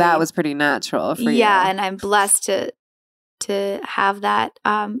really. So that was pretty natural for you. Yeah, and I'm blessed to have that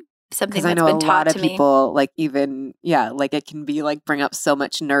something that's been taught to me. Because I know a lot of people, like even, like it can be like bring up so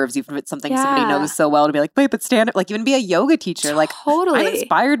much nerves, even if it's something somebody knows so well, to be like, wait, but stand up, like even be a yoga teacher. Like totally. I'm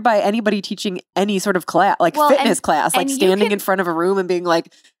inspired by anybody teaching any sort of class, like fitness class, like standing in front of a room and being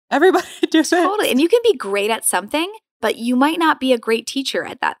like, everybody do it. Totally. And you can be great at something, but you might not be a great teacher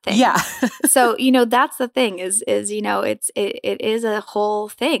at that thing. Yeah. So, that's the thing is it is a whole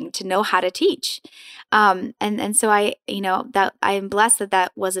thing to know how to teach. And so I am blessed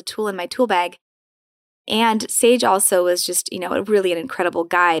that was a tool in my tool bag. And Sage also was just, really an incredible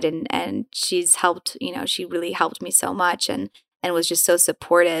guide and she's helped, she really helped me so much and was just so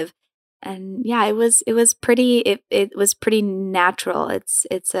supportive. And yeah, it was pretty natural.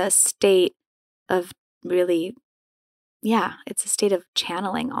 It's a state of really, it's a state of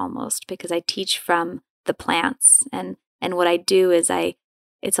channeling almost, because I teach from the plants and what I do is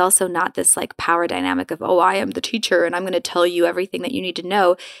it's also not this like power dynamic of, oh, I am the teacher and I'm going to tell you everything that you need to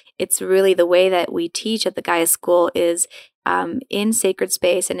know. It's really the way that we teach at the Gaia School is in sacred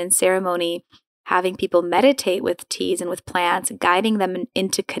space and in ceremony, having people meditate with teas and with plants, guiding them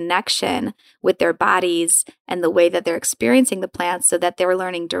into connection with their bodies and the way that they're experiencing the plants so that they're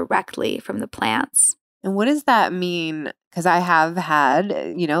learning directly from the plants. And what does that mean? Because I have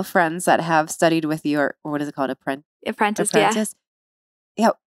had, friends that have studied with you, or what is it called? Apprentice.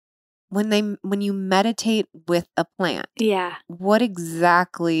 Yeah. When you meditate with a plant, what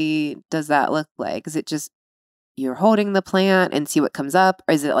exactly does that look like? Is it just you're holding the plant and see what comes up?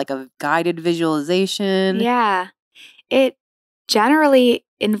 Or is it like a guided visualization? Yeah. It generally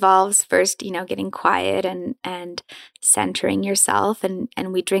involves first, getting quiet and centering yourself and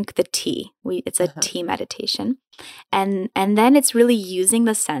we drink the tea. It's a tea meditation. And then it's really using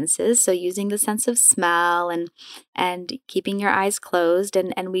the senses. So using the sense of smell and keeping your eyes closed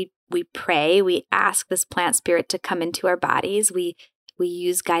and we pray, we ask this plant spirit to come into our bodies. We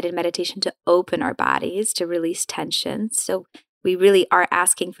use guided meditation to open our bodies, to release tension. So we really are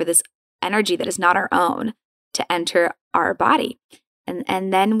asking for this energy that is not our own to enter our body.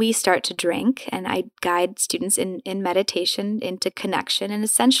 And then we start to drink, and I guide students in meditation into connection. And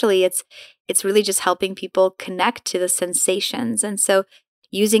essentially it's really just helping people connect to the sensations. And so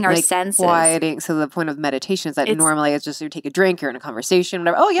using our senses. Quieting. So the point of meditation is that normally it's just you take a drink, you're in a conversation,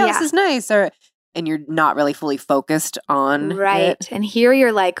 whatever. Oh yeah, this is nice. And you're not really fully focused on it. And here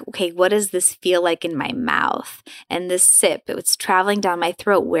you're like, okay, what does this feel like in my mouth? And this sip, it's traveling down my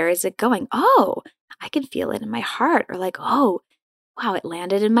throat. Where is it going? Oh, I can feel it in my heart. Or like, oh, wow, it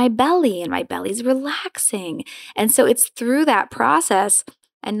landed in my belly and my belly's relaxing. And so it's through that process,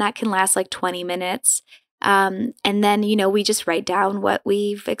 and that can last like 20 minutes. And then, we just write down what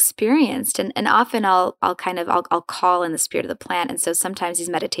we've experienced. And often I'll call in the spirit of the plant. And so sometimes these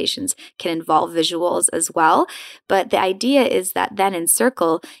meditations can involve visuals as well. But the idea is that then in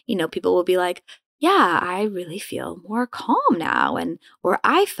circle, people will be like, yeah, I really feel more calm now. Or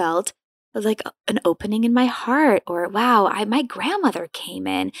I felt like an opening in my heart, or wow, my grandmother came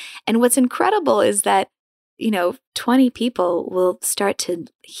in. And what's incredible is that, 20 people will start to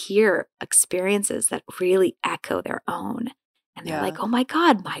hear experiences that really echo their own. And they're like, oh my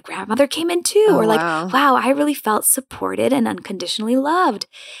God, my grandmother came in too. Oh, or like, wow. wow, I really felt supported and unconditionally loved.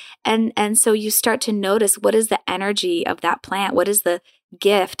 And so you start to notice, what is the energy of that plant? What is the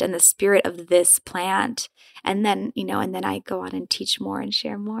gift and the spirit of this plant? And then, and then I go on and teach more and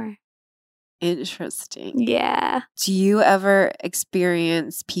share more. Interesting. Yeah. Do you ever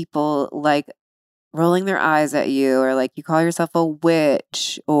experience people like rolling their eyes at you, or like you call yourself a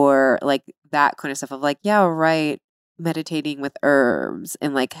witch, or like that kind of stuff of like, yeah, right, meditating with herbs,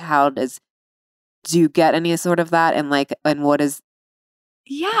 and like do you get any sort of that, and like, and what is,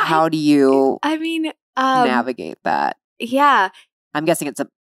 how do you navigate that? Yeah. I'm guessing it's a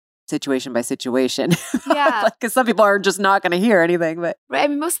situation by situation. Yeah. Because some people are just not going to hear anything. But right. I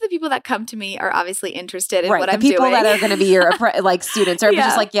mean, most of the people that come to me are obviously interested in what I'm doing. The people doing. that are going to be your like students are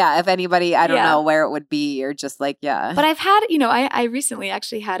just like, if anybody, I don't know where it would be, or just like, But I've had, I recently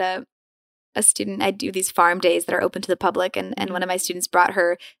actually had a student. I do these farm days that are open to the public, and one of my students brought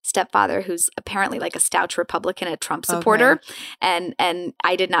her stepfather, who's apparently like a staunch Republican, a Trump supporter, and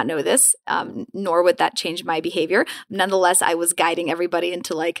I did not know this, nor would that change my behavior. Nonetheless, I was guiding everybody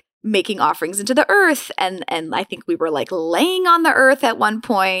into like making offerings into the earth, and I think we were like laying on the earth at one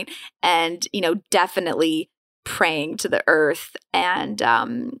point, and definitely praying to the earth, and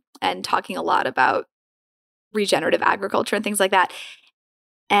talking a lot about regenerative agriculture and things like that.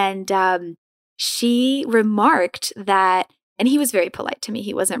 And she remarked that, and he was very polite to me.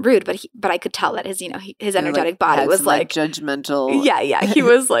 He wasn't rude, but I could tell that his his energetic body was like judgmental. Yeah. He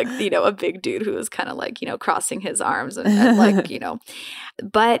was like, a big dude who was kind of like, crossing his arms and like,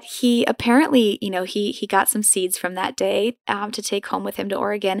 But he apparently, he got some seeds from that day to take home with him to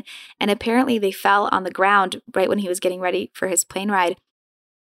Oregon. And apparently they fell on the ground right when he was getting ready for his plane ride.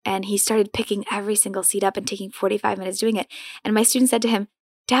 And he started picking every single seed up and taking 45 minutes doing it. And my student said to him,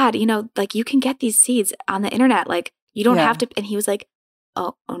 Dad, like you can get these seeds on the internet. Like you don't have to. And he was like,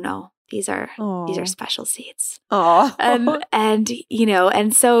 oh no, these are special seeds. Oh,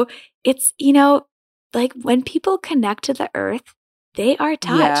 and so it's, like when people connect to the earth, they are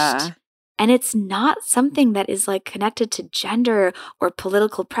touched. Yeah. And it's not something that is like connected to gender or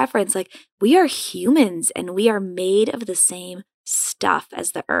political preference. Like we are humans, and we are made of the same stuff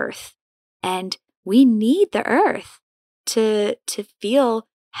as the earth. And we need the earth to feel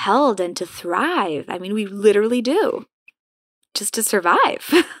held and to thrive. I mean, we literally do, just to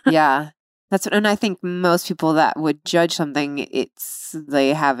survive. Yeah. And I think most people that would judge something,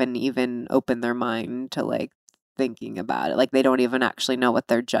 they haven't even opened their mind to like thinking about it. Like they don't even actually know what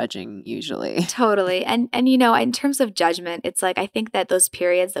they're judging usually. Totally. And in terms of judgment, it's like, I think that those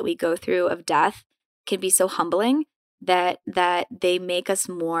periods that we go through of death can be so humbling that they make us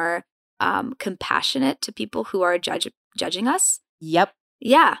more compassionate to people who are judging us. Yep.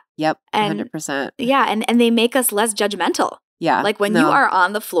 Yeah. Yep. And 100%. Yeah. And they make us less judgmental. Yeah. Like when you are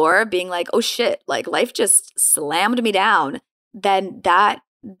on the floor being like, oh shit, like life just slammed me down,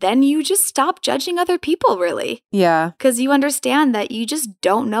 then you just stop judging other people, really. Yeah. Because you understand that you just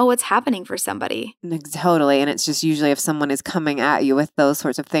don't know what's happening for somebody. Totally. And it's just usually if someone is coming at you with those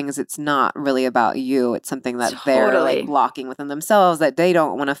sorts of things, it's not really about you. It's something that they're like blocking within themselves that they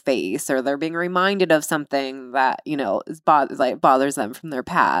don't want to face, or they're being reminded of something that, bothers them from their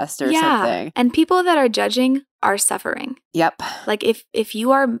past or something. And people that are judging are suffering. Yep. Like if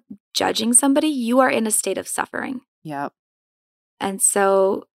you are judging somebody, you are in a state of suffering. Yep. And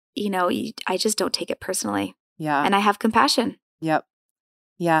so, I just don't take it personally. Yeah. And I have compassion. Yep.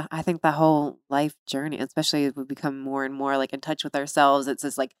 Yeah. I think the whole life journey, especially as we become more and more like in touch with ourselves, it's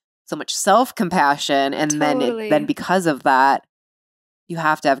just like so much self-compassion. And then because of that, you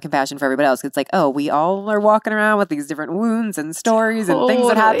have to have compassion for everybody else. It's like, oh, we all are walking around with these different wounds and stories and things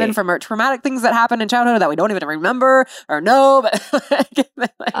that happen from our traumatic things that happen in childhood that we don't even remember or know. But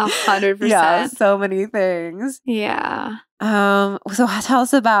 100%. Yeah, so many things. Yeah. So tell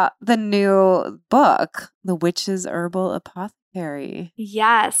us about the new book, The Witch's Herbal Apothecary.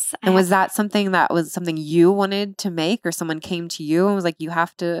 Yes. And was that something you wanted to make, or someone came to you and was like, you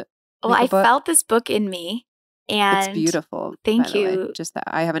have to Well, I felt this book in me. And it's beautiful. Thank you. Just that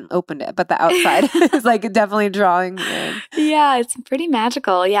I haven't opened it, but the outside is like definitely drawing me in. Yeah, it's pretty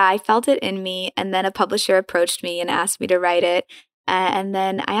magical. Yeah, I felt it in me. And then a publisher approached me and asked me to write it. And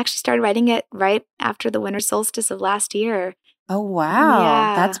then I actually started writing it right after the winter solstice of last year. Oh, wow.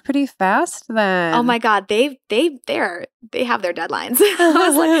 Yeah. That's pretty fast then. Oh my God, they have their deadlines. I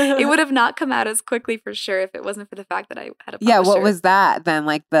was like, it would have not come out as quickly for sure if it wasn't for the fact that I had a publisher. Yeah, what was that then?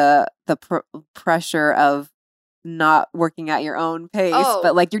 Like the pressure of not working at your own pace,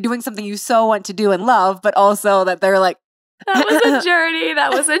 but like you're doing something you so want to do and love, but also that they're like that was a journey.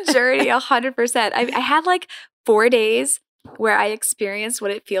 That was a journey, 100%. I had like 4 days where I experienced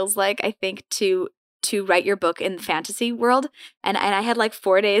what it feels like, I think, to write your book in the fantasy world. And I had like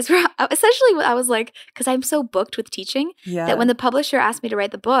 4 days where essentially I was like, because I'm so booked with teaching that when the publisher asked me to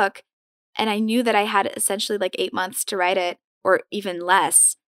write the book, and I knew that I had essentially like 8 months to write it or even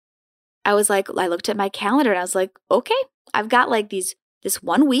less, I was like, I looked at my calendar and I was like, okay, I've got like this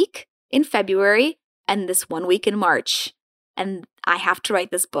 1 week in February and this 1 week in March. And I have to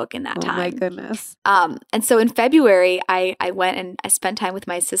write this book in that time. Oh my goodness. And so in February, I went and I spent time with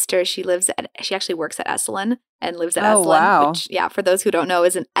my sister. She actually works at Esalen and lives at Esalen. Wow. Which, yeah, for those who don't know,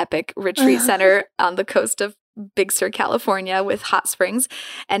 is an epic retreat center on the coast of Big Sur, California with hot springs.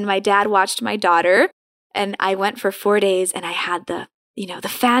 And my dad watched my daughter, and I went for 4 days, and I had the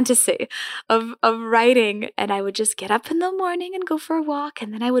fantasy of writing. And I would just get up in the morning and go for a walk.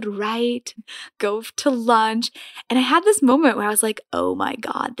 And then I would write, go to lunch. And I had this moment where I was like, oh my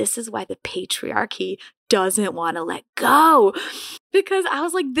God, this is why the patriarchy doesn't want to let go. Because I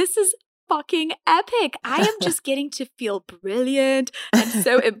was like, this is fucking epic. I am just getting to feel brilliant and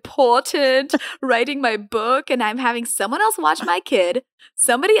so important writing my book. And I'm having someone else watch my kid,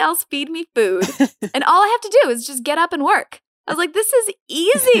 somebody else feed me food. And all I have to do is just get up and work. I was like, this is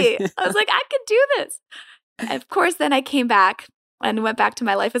easy. I was like, I could do this. And of course, then I came back and went back to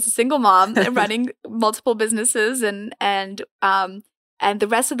my life as a single mom and running multiple businesses. And the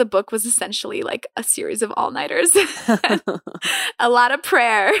rest of the book was essentially like a series of all-nighters, a lot of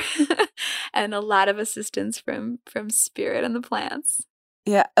prayer and a lot of assistance from spirit and the plants.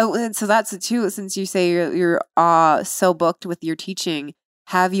 Yeah. Oh, and so that's it too. Since you say you're so booked with your teaching,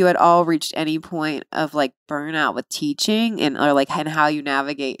 have you at all reached any point of like burnout with teaching and how you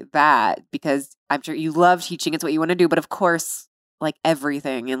navigate that? Because I'm sure you love teaching. It's what you want to do. But of course, like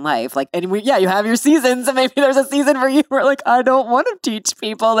everything in life, you have your seasons, and maybe there's a season for you where like, I don't want to teach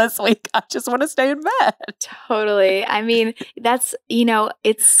people this week. I just want to stay in bed. Totally. I mean, that's,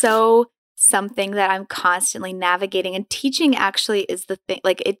 it's so something that I'm constantly navigating, and teaching actually is the thing.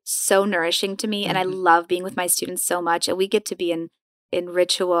 Like, it's so nourishing to me, and I love being with my students so much, and we get to be in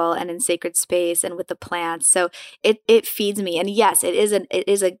ritual and in sacred space and with the plants. So it feeds me. And yes, it is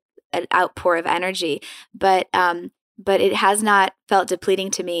an outpour of energy, but it has not felt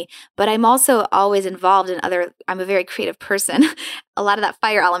depleting to me. But I'm also always involved in I'm a very creative person, a lot of that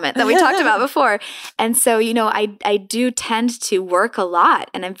fire element that we talked about before. And so, I do tend to work a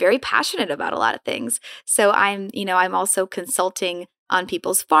lot, and I'm very passionate about a lot of things. So I'm also consulting on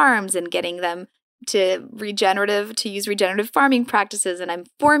people's farms and getting them to use regenerative farming practices, and I'm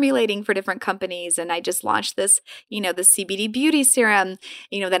formulating for different companies. And I just launched this, the CBD beauty serum.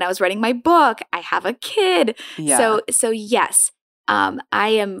 Then I was writing my book. I have a kid. Yeah. So yes, I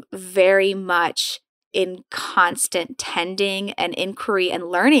am very much in constant tending and inquiry and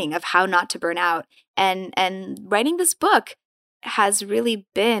learning of how not to burn out. And writing this book has really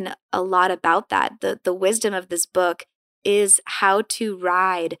been a lot about that. The wisdom of this book is how to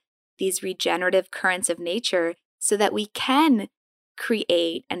ride these regenerative currents of nature so that we can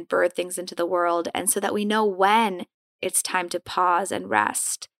create and birth things into the world, and so that we know when it's time to pause and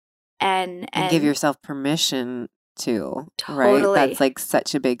rest and give yourself permission to. Totally. Right? That's like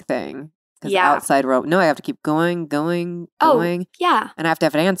such a big thing. Because outside world, no, I have to keep going. Oh, yeah. And I have to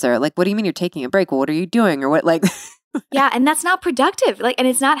have an answer. Like, what do you mean you're taking a break? Well, what are you doing? Or what, like... Yeah, and that's not productive. And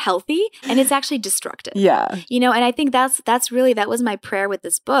it's not healthy, and it's actually destructive. Yeah. And I think that was my prayer with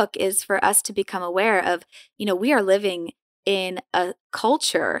this book, is for us to become aware of, we are living in a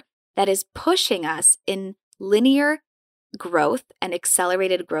culture that is pushing us in linear growth and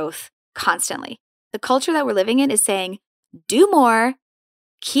accelerated growth constantly. The culture that we're living in is saying, do more,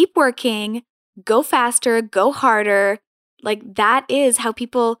 keep working, go faster, go harder. Like, that is how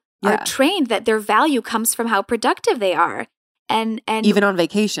people are trained, that their value comes from how productive they are. And even on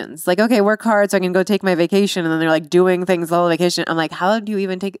vacations, like, okay, work hard so I can go take my vacation. And then they're like doing things the whole vacation. I'm like, how do you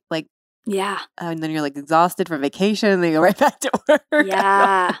even take and then you're like exhausted from vacation and then you go right back to work.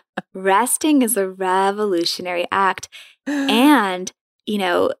 Yeah. Resting is a revolutionary act. And,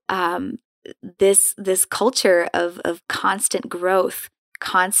 this culture of constant growth,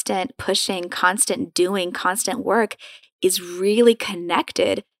 constant pushing, constant doing, constant work is really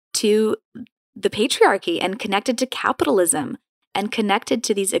connected to the patriarchy and connected to capitalism and connected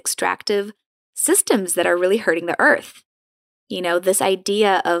to these extractive systems that are really hurting the earth. this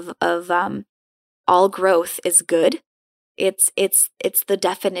idea of all growth is good. It's the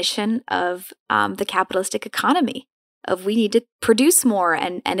definition of the capitalistic economy of we need to produce more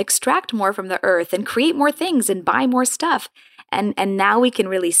and extract more from the earth and create more things and buy more stuff. And now we can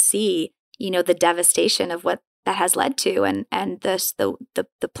really see, the devastation of what that has led to, and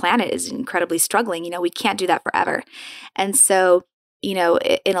the planet is incredibly struggling. We can't do that forever. And so, in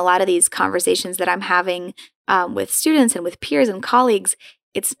a lot of these conversations that I'm having with students and with peers and colleagues,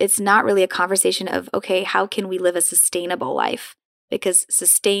 it's not really a conversation of, okay, how can we live a sustainable life? Because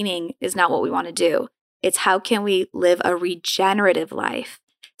sustaining is not what we want to do. It's how can we live a regenerative life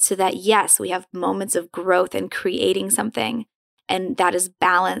so that, yes, we have moments of growth and creating something, and that is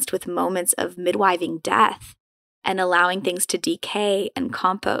balanced with moments of midwiving death and allowing things to decay and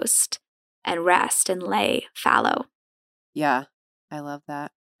compost and rest and lay fallow. Yeah, I love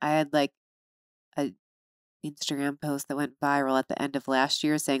that. I had like a Instagram post that went viral at the end of last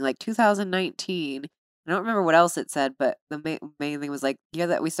year saying like 2019. I don't remember what else it said, but the main thing was like,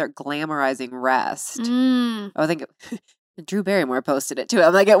 that we start glamorizing rest. I think Drew Barrymore posted it too.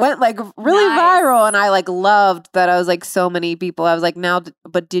 I'm like, it went like really viral, and I like loved that. I was like, so many people. I was like, now,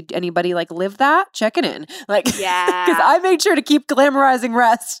 but did anybody like live that? Checking in, like, yeah, because I made sure to keep glamorizing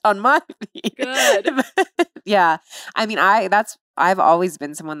rest on my feed. Good. Yeah, I mean, I've always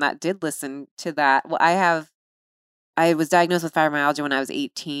been someone that did listen to that. Well, I was diagnosed with fibromyalgia when I was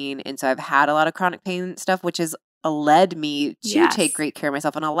 18, and so I've had a lot of chronic pain stuff, which has led me to take great care of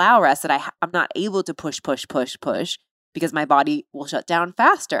myself and allow rest. That I'm not able to push because my body will shut down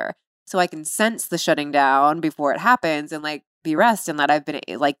faster. So I can sense the shutting down before it happens and like be rest. And that I've been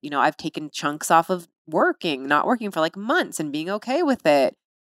like, I've taken chunks off of not working for like months and being okay with it.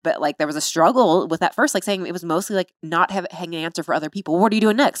 But like there was a struggle with that first, like saying it was mostly like not having an answer for other people. What are you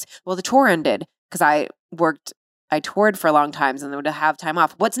doing next? Well, the tour ended because I toured for a long times and then would have time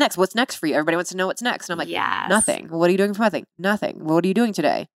off. What's next? What's next for you? Everybody wants to know what's next. And I'm like, nothing. What are you doing for nothing? Nothing. What are you doing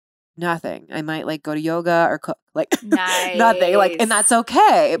today? Nothing. I might like go to yoga or cook, like nothing. Like, and that's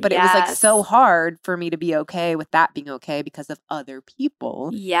okay. But it was like so hard for me to be okay with that being okay because of other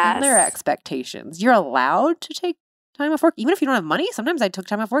people and their expectations. You're allowed to take time off work, even if you don't have money. Sometimes I took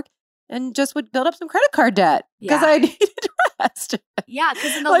time off work and just would build up some credit card debt because I needed rest. Yeah,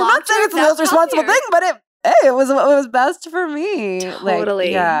 because in the long term, I'm not saying it's the most responsible thing, but it was best for me. Totally.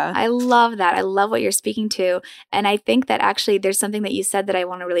 Like, yeah. I love that. I love what you're speaking to. And I think that actually there's something that you said that I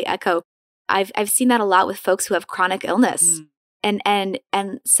want to really echo. I've seen that a lot with folks who have chronic illness. And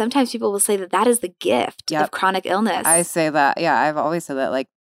sometimes people will say that is the gift of chronic illness. I say that. Yeah, I've always said that, like,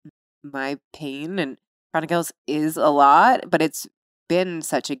 my pain and chronic illness is a lot, but it's been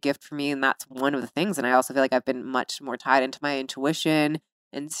such a gift for me, and that's one of the things. And I also feel like I've been much more tied into my intuition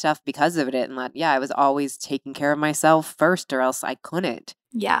and stuff because of it. And that, I was always taking care of myself first, or else I couldn't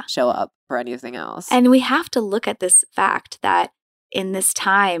show up for anything else. And we have to look at this fact that in this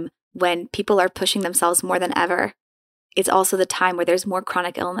time when people are pushing themselves more than ever, it's also the time where there's more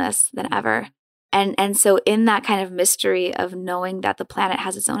chronic illness than ever. And so in that kind of mystery of knowing that the planet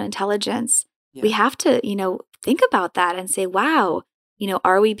has its own intelligence, we have to, think about that and say, wow,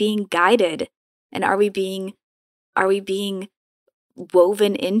 are we being guided, and are we being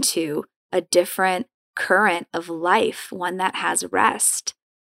woven into a different current of life, one that has rest?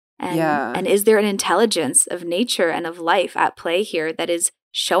 And is there an intelligence of nature and of life at play here that is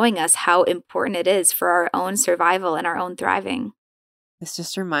showing us how important it is for our own survival and our own thriving? This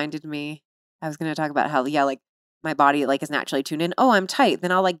just reminded me, I was going to talk about how, like, my body like is naturally tuned in. Oh, I'm tight.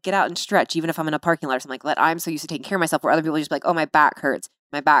 Then I'll like get out and stretch, even if I'm in a parking lot or something like that. I'm so used to taking care of myself, where other people just be like, oh, my back hurts.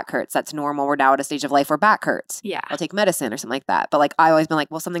 My back hurts. That's normal. We're now at a stage of life where back hurts. Yeah. I'll take medicine or something like that. But like, I always been like,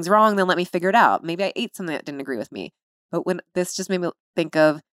 well, something's wrong. Then let me figure it out. Maybe I ate something that didn't agree with me. But when this just made me think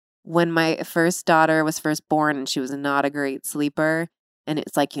of when my first daughter was first born, and she was not a great sleeper. And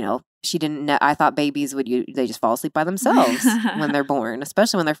it's like, she didn't know. I thought babies they just fall asleep by themselves when they're born,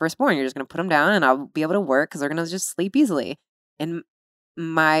 especially when they're first born. You're just going to put them down and I'll be able to work because they're going to just sleep easily. And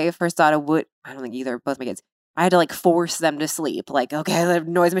my first daughter I don't think both my kids, I had to like force them to sleep. Like, okay, I have a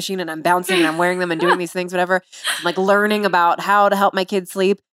noise machine and I'm bouncing and I'm wearing them and doing these things, whatever. I'm like learning about how to help my kids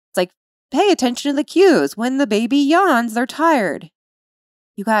sleep. It's like, pay attention to the cues. When the baby yawns, they're tired.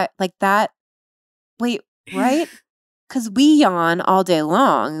 You got like that. Wait, right? Because we yawn all day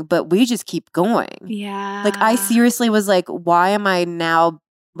long, but we just keep going. Yeah. Like, I seriously was like, why am I now,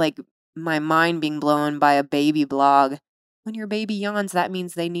 like, my mind being blown by a baby blog? When your baby yawns, that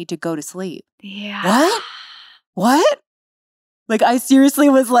means they need to go to sleep. Yeah. What? Like, I seriously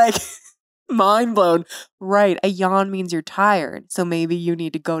was like, mind blown. Right. A yawn means you're tired, so maybe you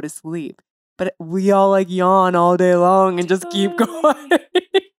need to go to sleep. but we all like yawn all day long and just keep going.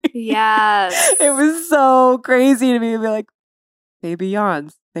 Yes. It was so crazy to me to be like, baby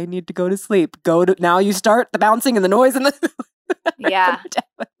yawns. They need to go to sleep. Now you start the bouncing and the noise and the Yeah.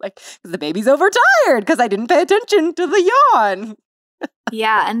 like the baby's overtired because I didn't pay attention to the yawn.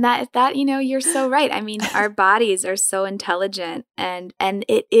 Yeah, and that you're so right. I mean, our bodies are so intelligent and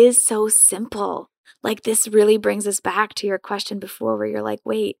it is so simple. Like this really brings us back to your question before where you're like,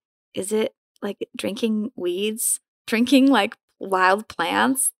 wait, is it like drinking weeds, drinking like wild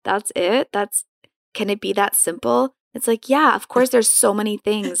plants? That's it? Can it be that simple? It's like, yeah, of course there's so many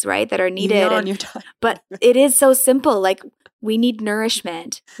things, right, that are needed. But it is so simple. Like we need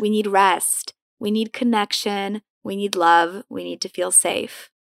nourishment, we need rest, we need connection, we need love, we need to feel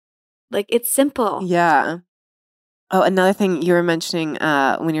safe. Like it's simple. Yeah. Oh, another thing you were mentioning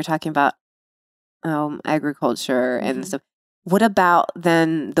when you're talking about agriculture and stuff. What about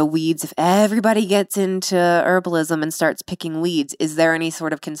then the weeds? If everybody gets into herbalism and starts picking weeds, is there any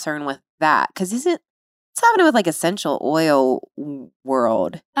sort of concern with that? Because it's happening with like essential oil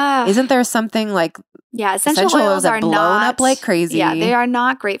world. Isn't there something like essential oils are blown up like crazy? Yeah, they are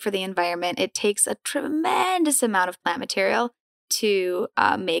not great for the environment. It takes a tremendous amount of plant material to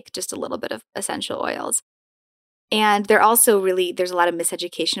make just a little bit of essential oils. And they're also there's a lot of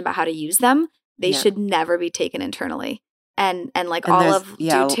miseducation about how to use them. They should never be taken internally. And like all of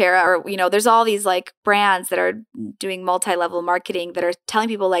doTERRA or, there's all these like brands that are doing multi-level marketing that are telling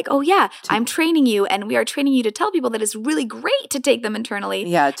people like, oh yeah, I'm training you and we are training you to tell people that it's really great to take them internally.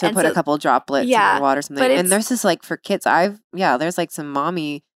 Yeah, to put a couple droplets in your water or something. And there's this like for kids, there's like some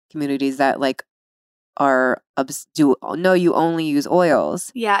mommy communities that like you only use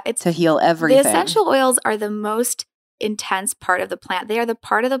oils. Yeah, it's to heal everything. The essential oils are the most intense part of the plant. They are the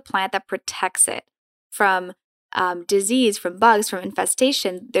part of the plant that protects it from disease, from bugs, from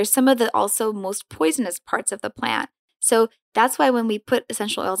infestation. There's some of the also most poisonous parts of the plant. So that's why when we put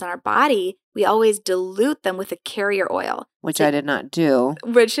essential oils on our body, we always dilute them with a carrier oil. Which I did not do.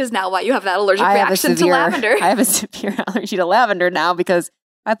 Which is now why you have that allergic reaction to lavender. I have a severe allergy to lavender now because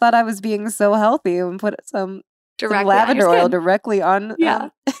I thought I was being so healthy and put some lavender oil directly on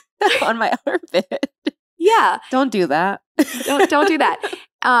on my armpit. Yeah. Don't do that. Don't do that.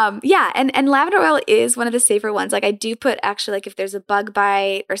 And lavender oil is one of the safer ones. Like I do put actually like if there's a bug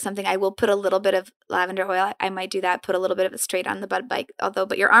bite or something, I will put a little bit of lavender oil. I might do that, put a little bit of it straight on the bug bite.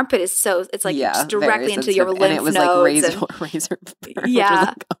 But your armpit is it's like just directly into your lymph nodes. And it was like razor burn, yeah. Which was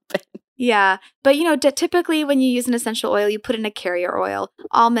like open. Yeah. But typically when you use an essential oil, you put in a carrier oil,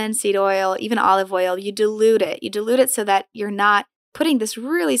 almond seed oil, even olive oil, you dilute it. You dilute it so that you're not putting this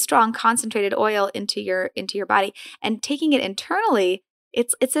really strong concentrated oil into your body and taking it internally.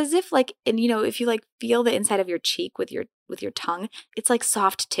 It's as if like, and if you like feel the inside of your cheek with your tongue, it's like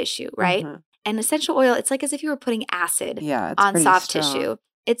soft tissue, right? Mm-hmm. And essential oil, it's like as if you were putting acid on soft tissue.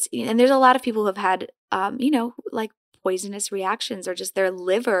 And there's a lot of people who have had, like poisonous reactions or just their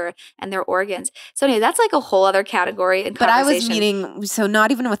liver and their organs. So anyway, that's like a whole other category in conversation. But I was meaning, so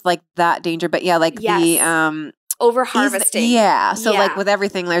not even with like that danger, but the over harvesting. So like with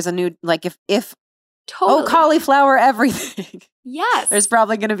everything, there's a new like if totally. Cauliflower everything. Yes. There's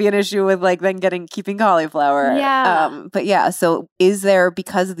probably going to be an issue with like then keeping cauliflower. Yeah. But yeah, so is there,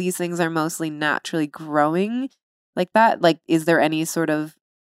 because these things are mostly naturally growing like that, like is there any sort of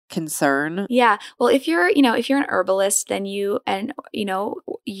concern? Yeah. Well, if you're an herbalist, then you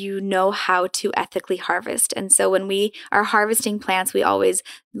know how to ethically harvest. And so when we are harvesting plants, we always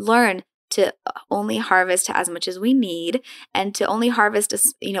learn to only harvest as much as we need and to only harvest,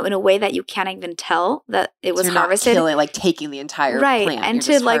 in a way that you can't even tell that it was harvested. Not killing, like taking the entire plant and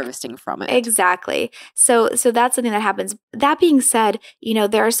you're just harvesting from it. Exactly. So that's something that happens. That being said,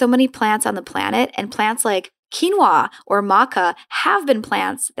 there are so many plants on the planet, and plants like quinoa or maca have been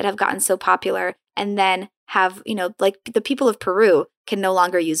plants that have gotten so popular and then have, like the people of Peru can no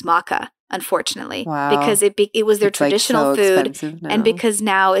longer use maca, unfortunately, because it was their traditional food. And because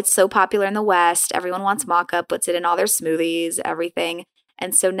now it's so popular in the West, everyone wants maca, puts it in all their smoothies, everything.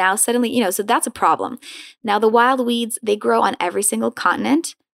 And so now suddenly, so that's a problem. Now the wild weeds, they grow on every single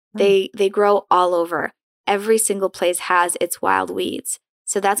continent. They grow all over. Every single place has its wild weeds.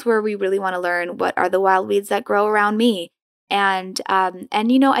 So that's where we really want to learn, what are the wild weeds that grow around me? And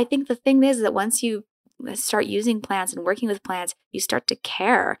I think the thing is that once you start using plants and working with plants, you start to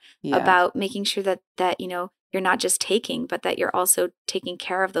care about making sure that you're not just taking, but that you're also taking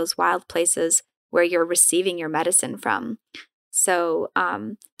care of those wild places where you're receiving your medicine from. So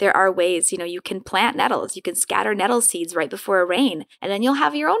there are ways, you can plant nettles, you can scatter nettle seeds right before a rain, and then you'll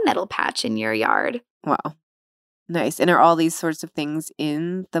have your own nettle patch in your yard. Wow. Nice. And are all these sorts of things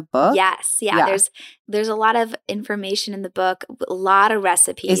in the book? Yes. Yeah. There's a lot of information in the book, a lot of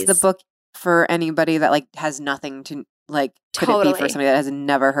recipes. Is the book for anybody that like has nothing to like, could it be for somebody that has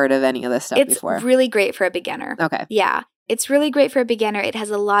never heard of any of this stuff before? It's really great for a beginner. Okay. Yeah. It's really great for a beginner. It has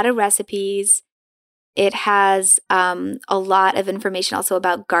a lot of recipes. It has a lot of information also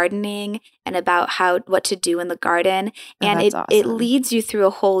about gardening and about what to do in the garden. And it leads you through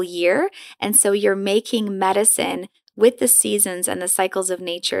a whole year. And so you're making medicine with the seasons and the cycles of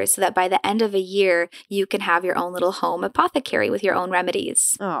nature so that by the end of a year, you can have your own little home apothecary with your own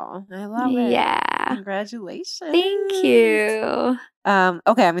remedies. Oh, I love it. Yeah. Congratulations. Thank you.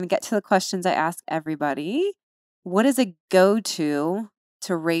 Okay, I'm going to get to the questions I ask everybody. What is a go-to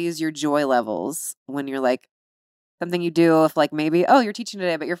to raise your joy levels when you're like, something you do if like maybe, oh, you're teaching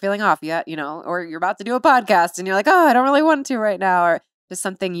today, but you're feeling off yet, or you're about to do a podcast and you're like, oh, I don't really want to right now, or just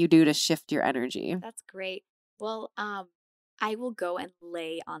something you do to shift your energy. That's great. Well, I will go and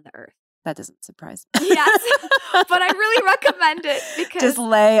lay on the earth. That doesn't surprise me. Yes, but I really recommend it because just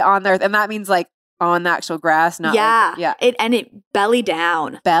lay on the earth. And that means like on the actual grass, not it belly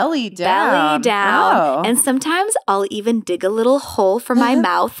down. Belly down. Oh. And sometimes I'll even dig a little hole for my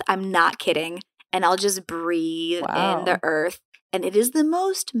mouth. I'm not kidding. And I'll just breathe in the earth. And it is the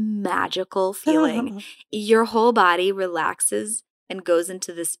most magical feeling. Your whole body relaxes and goes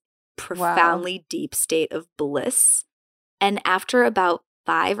into this profoundly deep state of bliss. And after about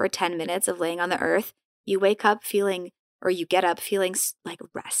 5 or 10 minutes of laying on the earth, you wake up feeling, or you get up feeling like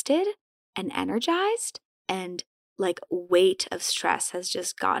rested and energized, and like weight of stress has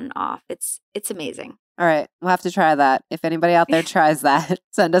just gotten off. It's amazing. All right. We'll have to try that. If anybody out there tries that,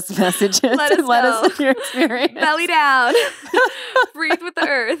 send us messages. Let us know your experience. Belly down. Breathe with the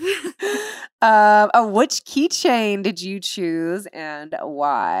earth. Which keychain did you choose and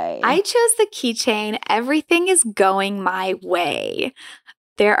why? I chose the keychain. Everything is going my way.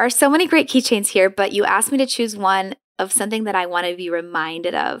 There are so many great keychains here, but you asked me to choose one of something that I want to be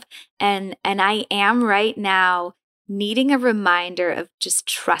reminded of. And I am right now needing a reminder of just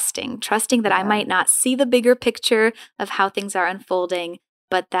trusting that I might not see the bigger picture of how things are unfolding,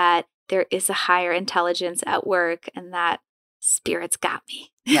 but that there is a higher intelligence at work and that spirit's got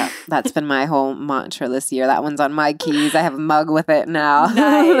me. Yeah, that's been my whole mantra this year. That one's on my keys. I have a mug with it now.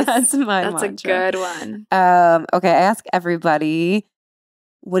 Nice. That's my mantra. That's a good one. Okay, I ask everybody,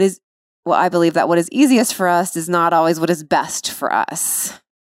 I believe that what is easiest for us is not always what is best for us.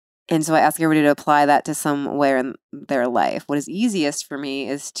 And so I ask everybody to apply that to somewhere in their life. What is easiest for me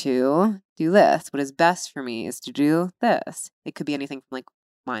is to do this. What is best for me is to do this. It could be anything from like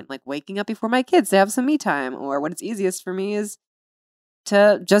mine, like waking up before my kids to have some me time. Or what is easiest for me is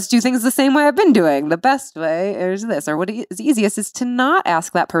to just do things the same way I've been doing. The best way is this. Or what is easiest is to not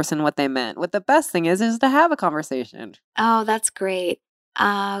ask that person what they meant. What the best thing is to have a conversation. Oh, that's great.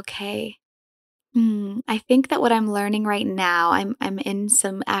 Okay. I think that what I'm learning right now, I'm in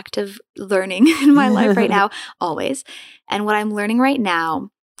some active learning in my life right now, always. And what I'm learning right now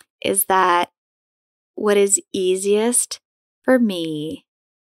is that what is easiest for me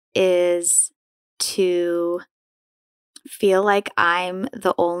is to feel like I'm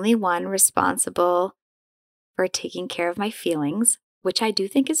the only one responsible for taking care of my feelings, which I do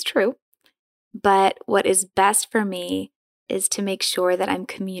think is true. But what is best for me is to make sure that I'm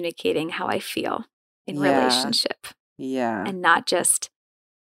communicating how I feel in relationship. Yeah. And not just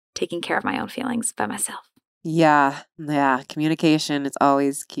taking care of my own feelings by myself. Yeah. Communication is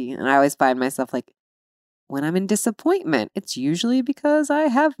always key. And I always find myself like, when I'm in disappointment, it's usually because I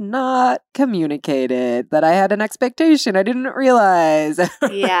have not communicated, that I had an expectation I didn't realize.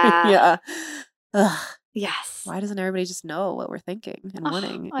 Yeah. Ugh. Yes. Why doesn't everybody just know what we're thinking and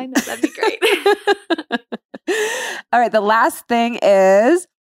wanting? I know, that'd be great. All right, the last thing is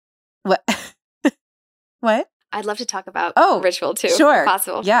what? What? I'd love to talk about ritual too. Sure. If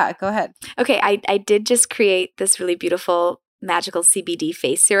possible. Yeah, go ahead. Okay, I did just create this really beautiful magical CBD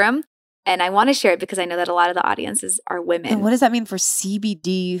face serum, and I want to share it because I know that a lot of the audiences are women. And what does that mean for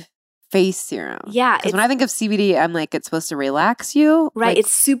CBD face serum? Yeah. Because when I think of CBD, I'm like, it's supposed to relax you? Right. Like,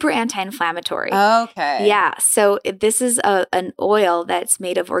 it's super anti-inflammatory. Okay. Yeah. So this is an oil that's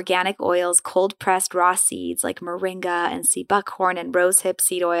made of organic oils, cold-pressed raw seeds like moringa and sea buckhorn and rosehip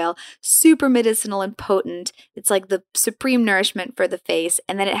seed oil, super medicinal and potent. It's like the supreme nourishment for the face.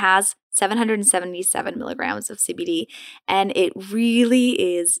 And then it has 777 milligrams of CBD. And it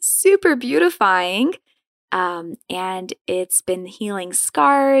really is super beautifying. And it's been healing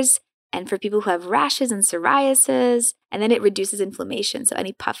scars. And for people who have rashes and psoriasis, and then it reduces inflammation, so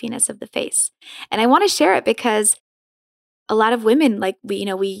any puffiness of the face. And I want to share it because a lot of women, like we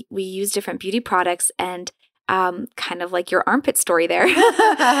use different beauty products, and kind of like your armpit story there.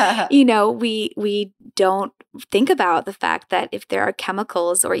 You know, we don't think about the fact that if there are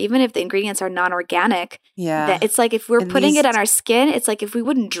chemicals or even if the ingredients are non-organic, that it's like if we're putting it on our skin, it's like if we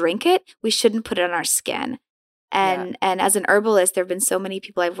wouldn't drink it, we shouldn't put it on our skin. And as an herbalist, there have been so many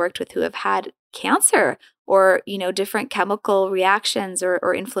people I've worked with who have had cancer or, you know, different chemical reactions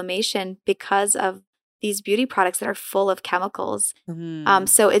or inflammation because of these beauty products that are full of chemicals.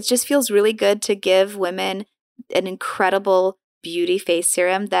 So it just feels really good to give women an incredible beauty face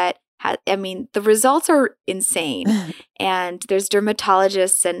serum that the results are insane. And there's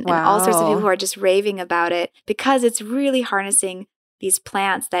dermatologists and all sorts of people who are just raving about it because it's really harnessing these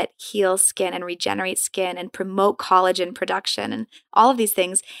plants that heal skin and regenerate skin and promote collagen production and all of these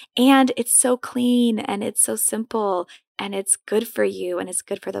things. And it's so clean and it's so simple and it's good for you and it's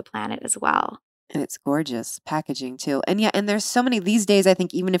good for the planet as well. And it's gorgeous packaging too. And and there's so many these days, I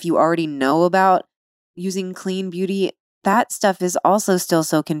think even if you already know about using clean beauty, that stuff is also still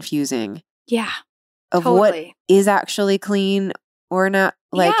so confusing. Yeah. Of totally. what is actually clean or not.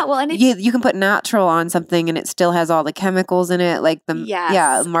 Like, and you can put natural on something and it still has all the chemicals in it, like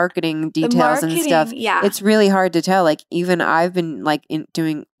marketing details and stuff. Yeah. It's really hard to tell. Like, even I've been like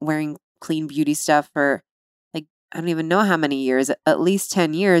wearing clean beauty stuff for like, I don't even know how many years, at least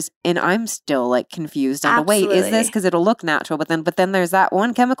 10 years. And I'm still like confused on wait, is this because it'll look natural? But then there's that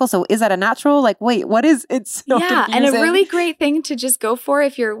one chemical. So is that a natural? Like, wait, what is it? So confusing. And a really great thing to just go for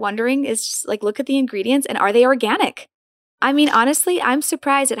if you're wondering is just like look at the ingredients and are they organic? I mean, honestly, I'm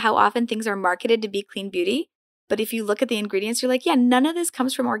surprised at how often things are marketed to be clean beauty. But if you look at the ingredients, you're like, none of this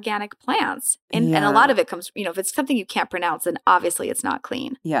comes from organic plants. And a lot of it comes, if it's something you can't pronounce, then obviously it's not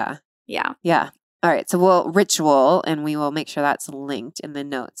clean. Yeah. Yeah. Yeah. All right. So ritual, and we will make sure that's linked in the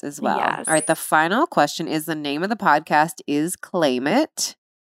notes as well. Yes. All right. The final question is the name of the podcast is Claim It.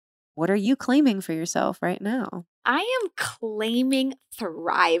 What are you claiming for yourself right now? I am claiming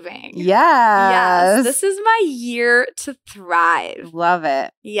thriving. Yes. This is my year to thrive. Love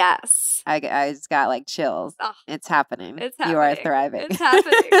it. Yes. I just got like chills. Oh, it's happening. You are thriving. It's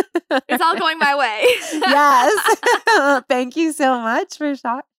happening. It's all going my way. Yes. Thank you so much for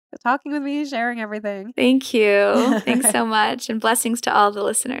talking with me, sharing everything. Thank you. Thanks so much. And blessings to all the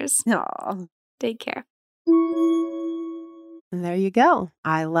listeners. Aww. Take care. And there you go.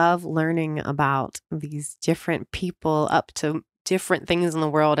 I love learning about these different people up to different things in the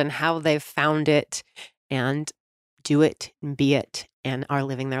world and how they've found it and do it and be it and are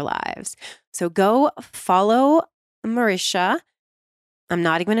living their lives. So go follow Marisha. I'm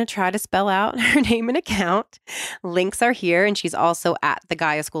not even going to try to spell out her name and account. Links are here. And she's also at the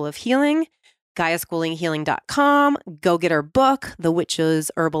Gaia School of Healing. GaiaSchoolingHealing.com. Go get her book, The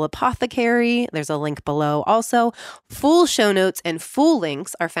Witch's Herbal Apothecary. There's a link below also. Full show notes and full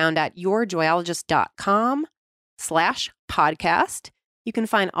links are found at yourjoyologist.com/podcast. You can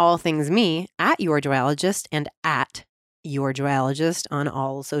find all things me at Your Joyologist and at Your Joyologist on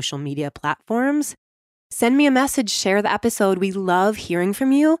all social media platforms. Send me a message, share the episode. We love hearing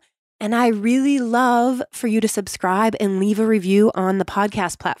from you. And I really love for you to subscribe and leave a review on the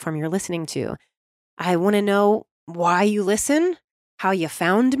podcast platform you're listening to. I want to know why you listen, how you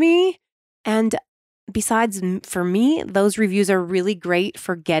found me. And besides, for me, those reviews are really great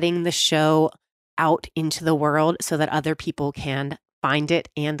for getting the show out into the world so that other people can find it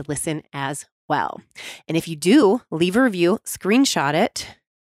and listen as well. And if you do, leave a review, screenshot it,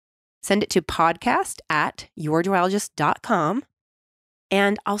 send it to podcast@yourjoyologist.com.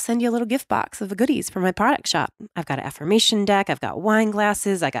 And I'll send you a little gift box of the goodies from my product shop. I've got an affirmation deck. I've got wine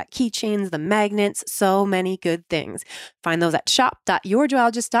glasses. I got keychains, the magnets, so many good things. Find those at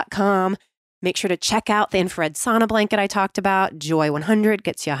shop.yourjoyologist.com. Make sure to check out the infrared sauna blanket I talked about. Joy 100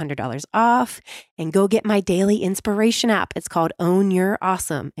 gets you $100 off. And go get my daily inspiration app. It's called Own Your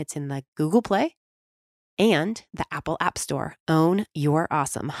Awesome. It's in the Google Play and the Apple App Store. Own Your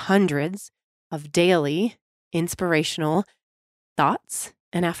Awesome. Hundreds of daily inspirational thoughts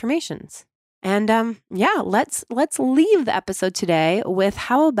and affirmations. And let's leave the episode today with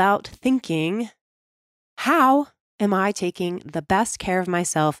how about thinking, how am I taking the best care of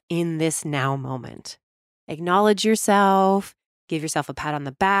myself in this now moment? Acknowledge yourself, give yourself a pat on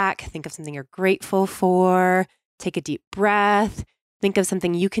the back, think of something you're grateful for, take a deep breath, think of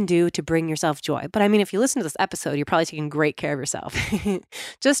something you can do to bring yourself joy. But I mean, if you listen to this episode, you're probably taking great care of yourself.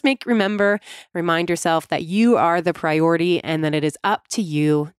 Just remind yourself that you are the priority and that it is up to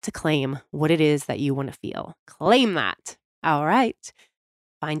you to claim what it is that you want to feel. Claim that. All right.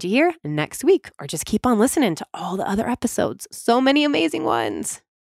 Find you here next week or just keep on listening to all the other episodes. So many amazing ones.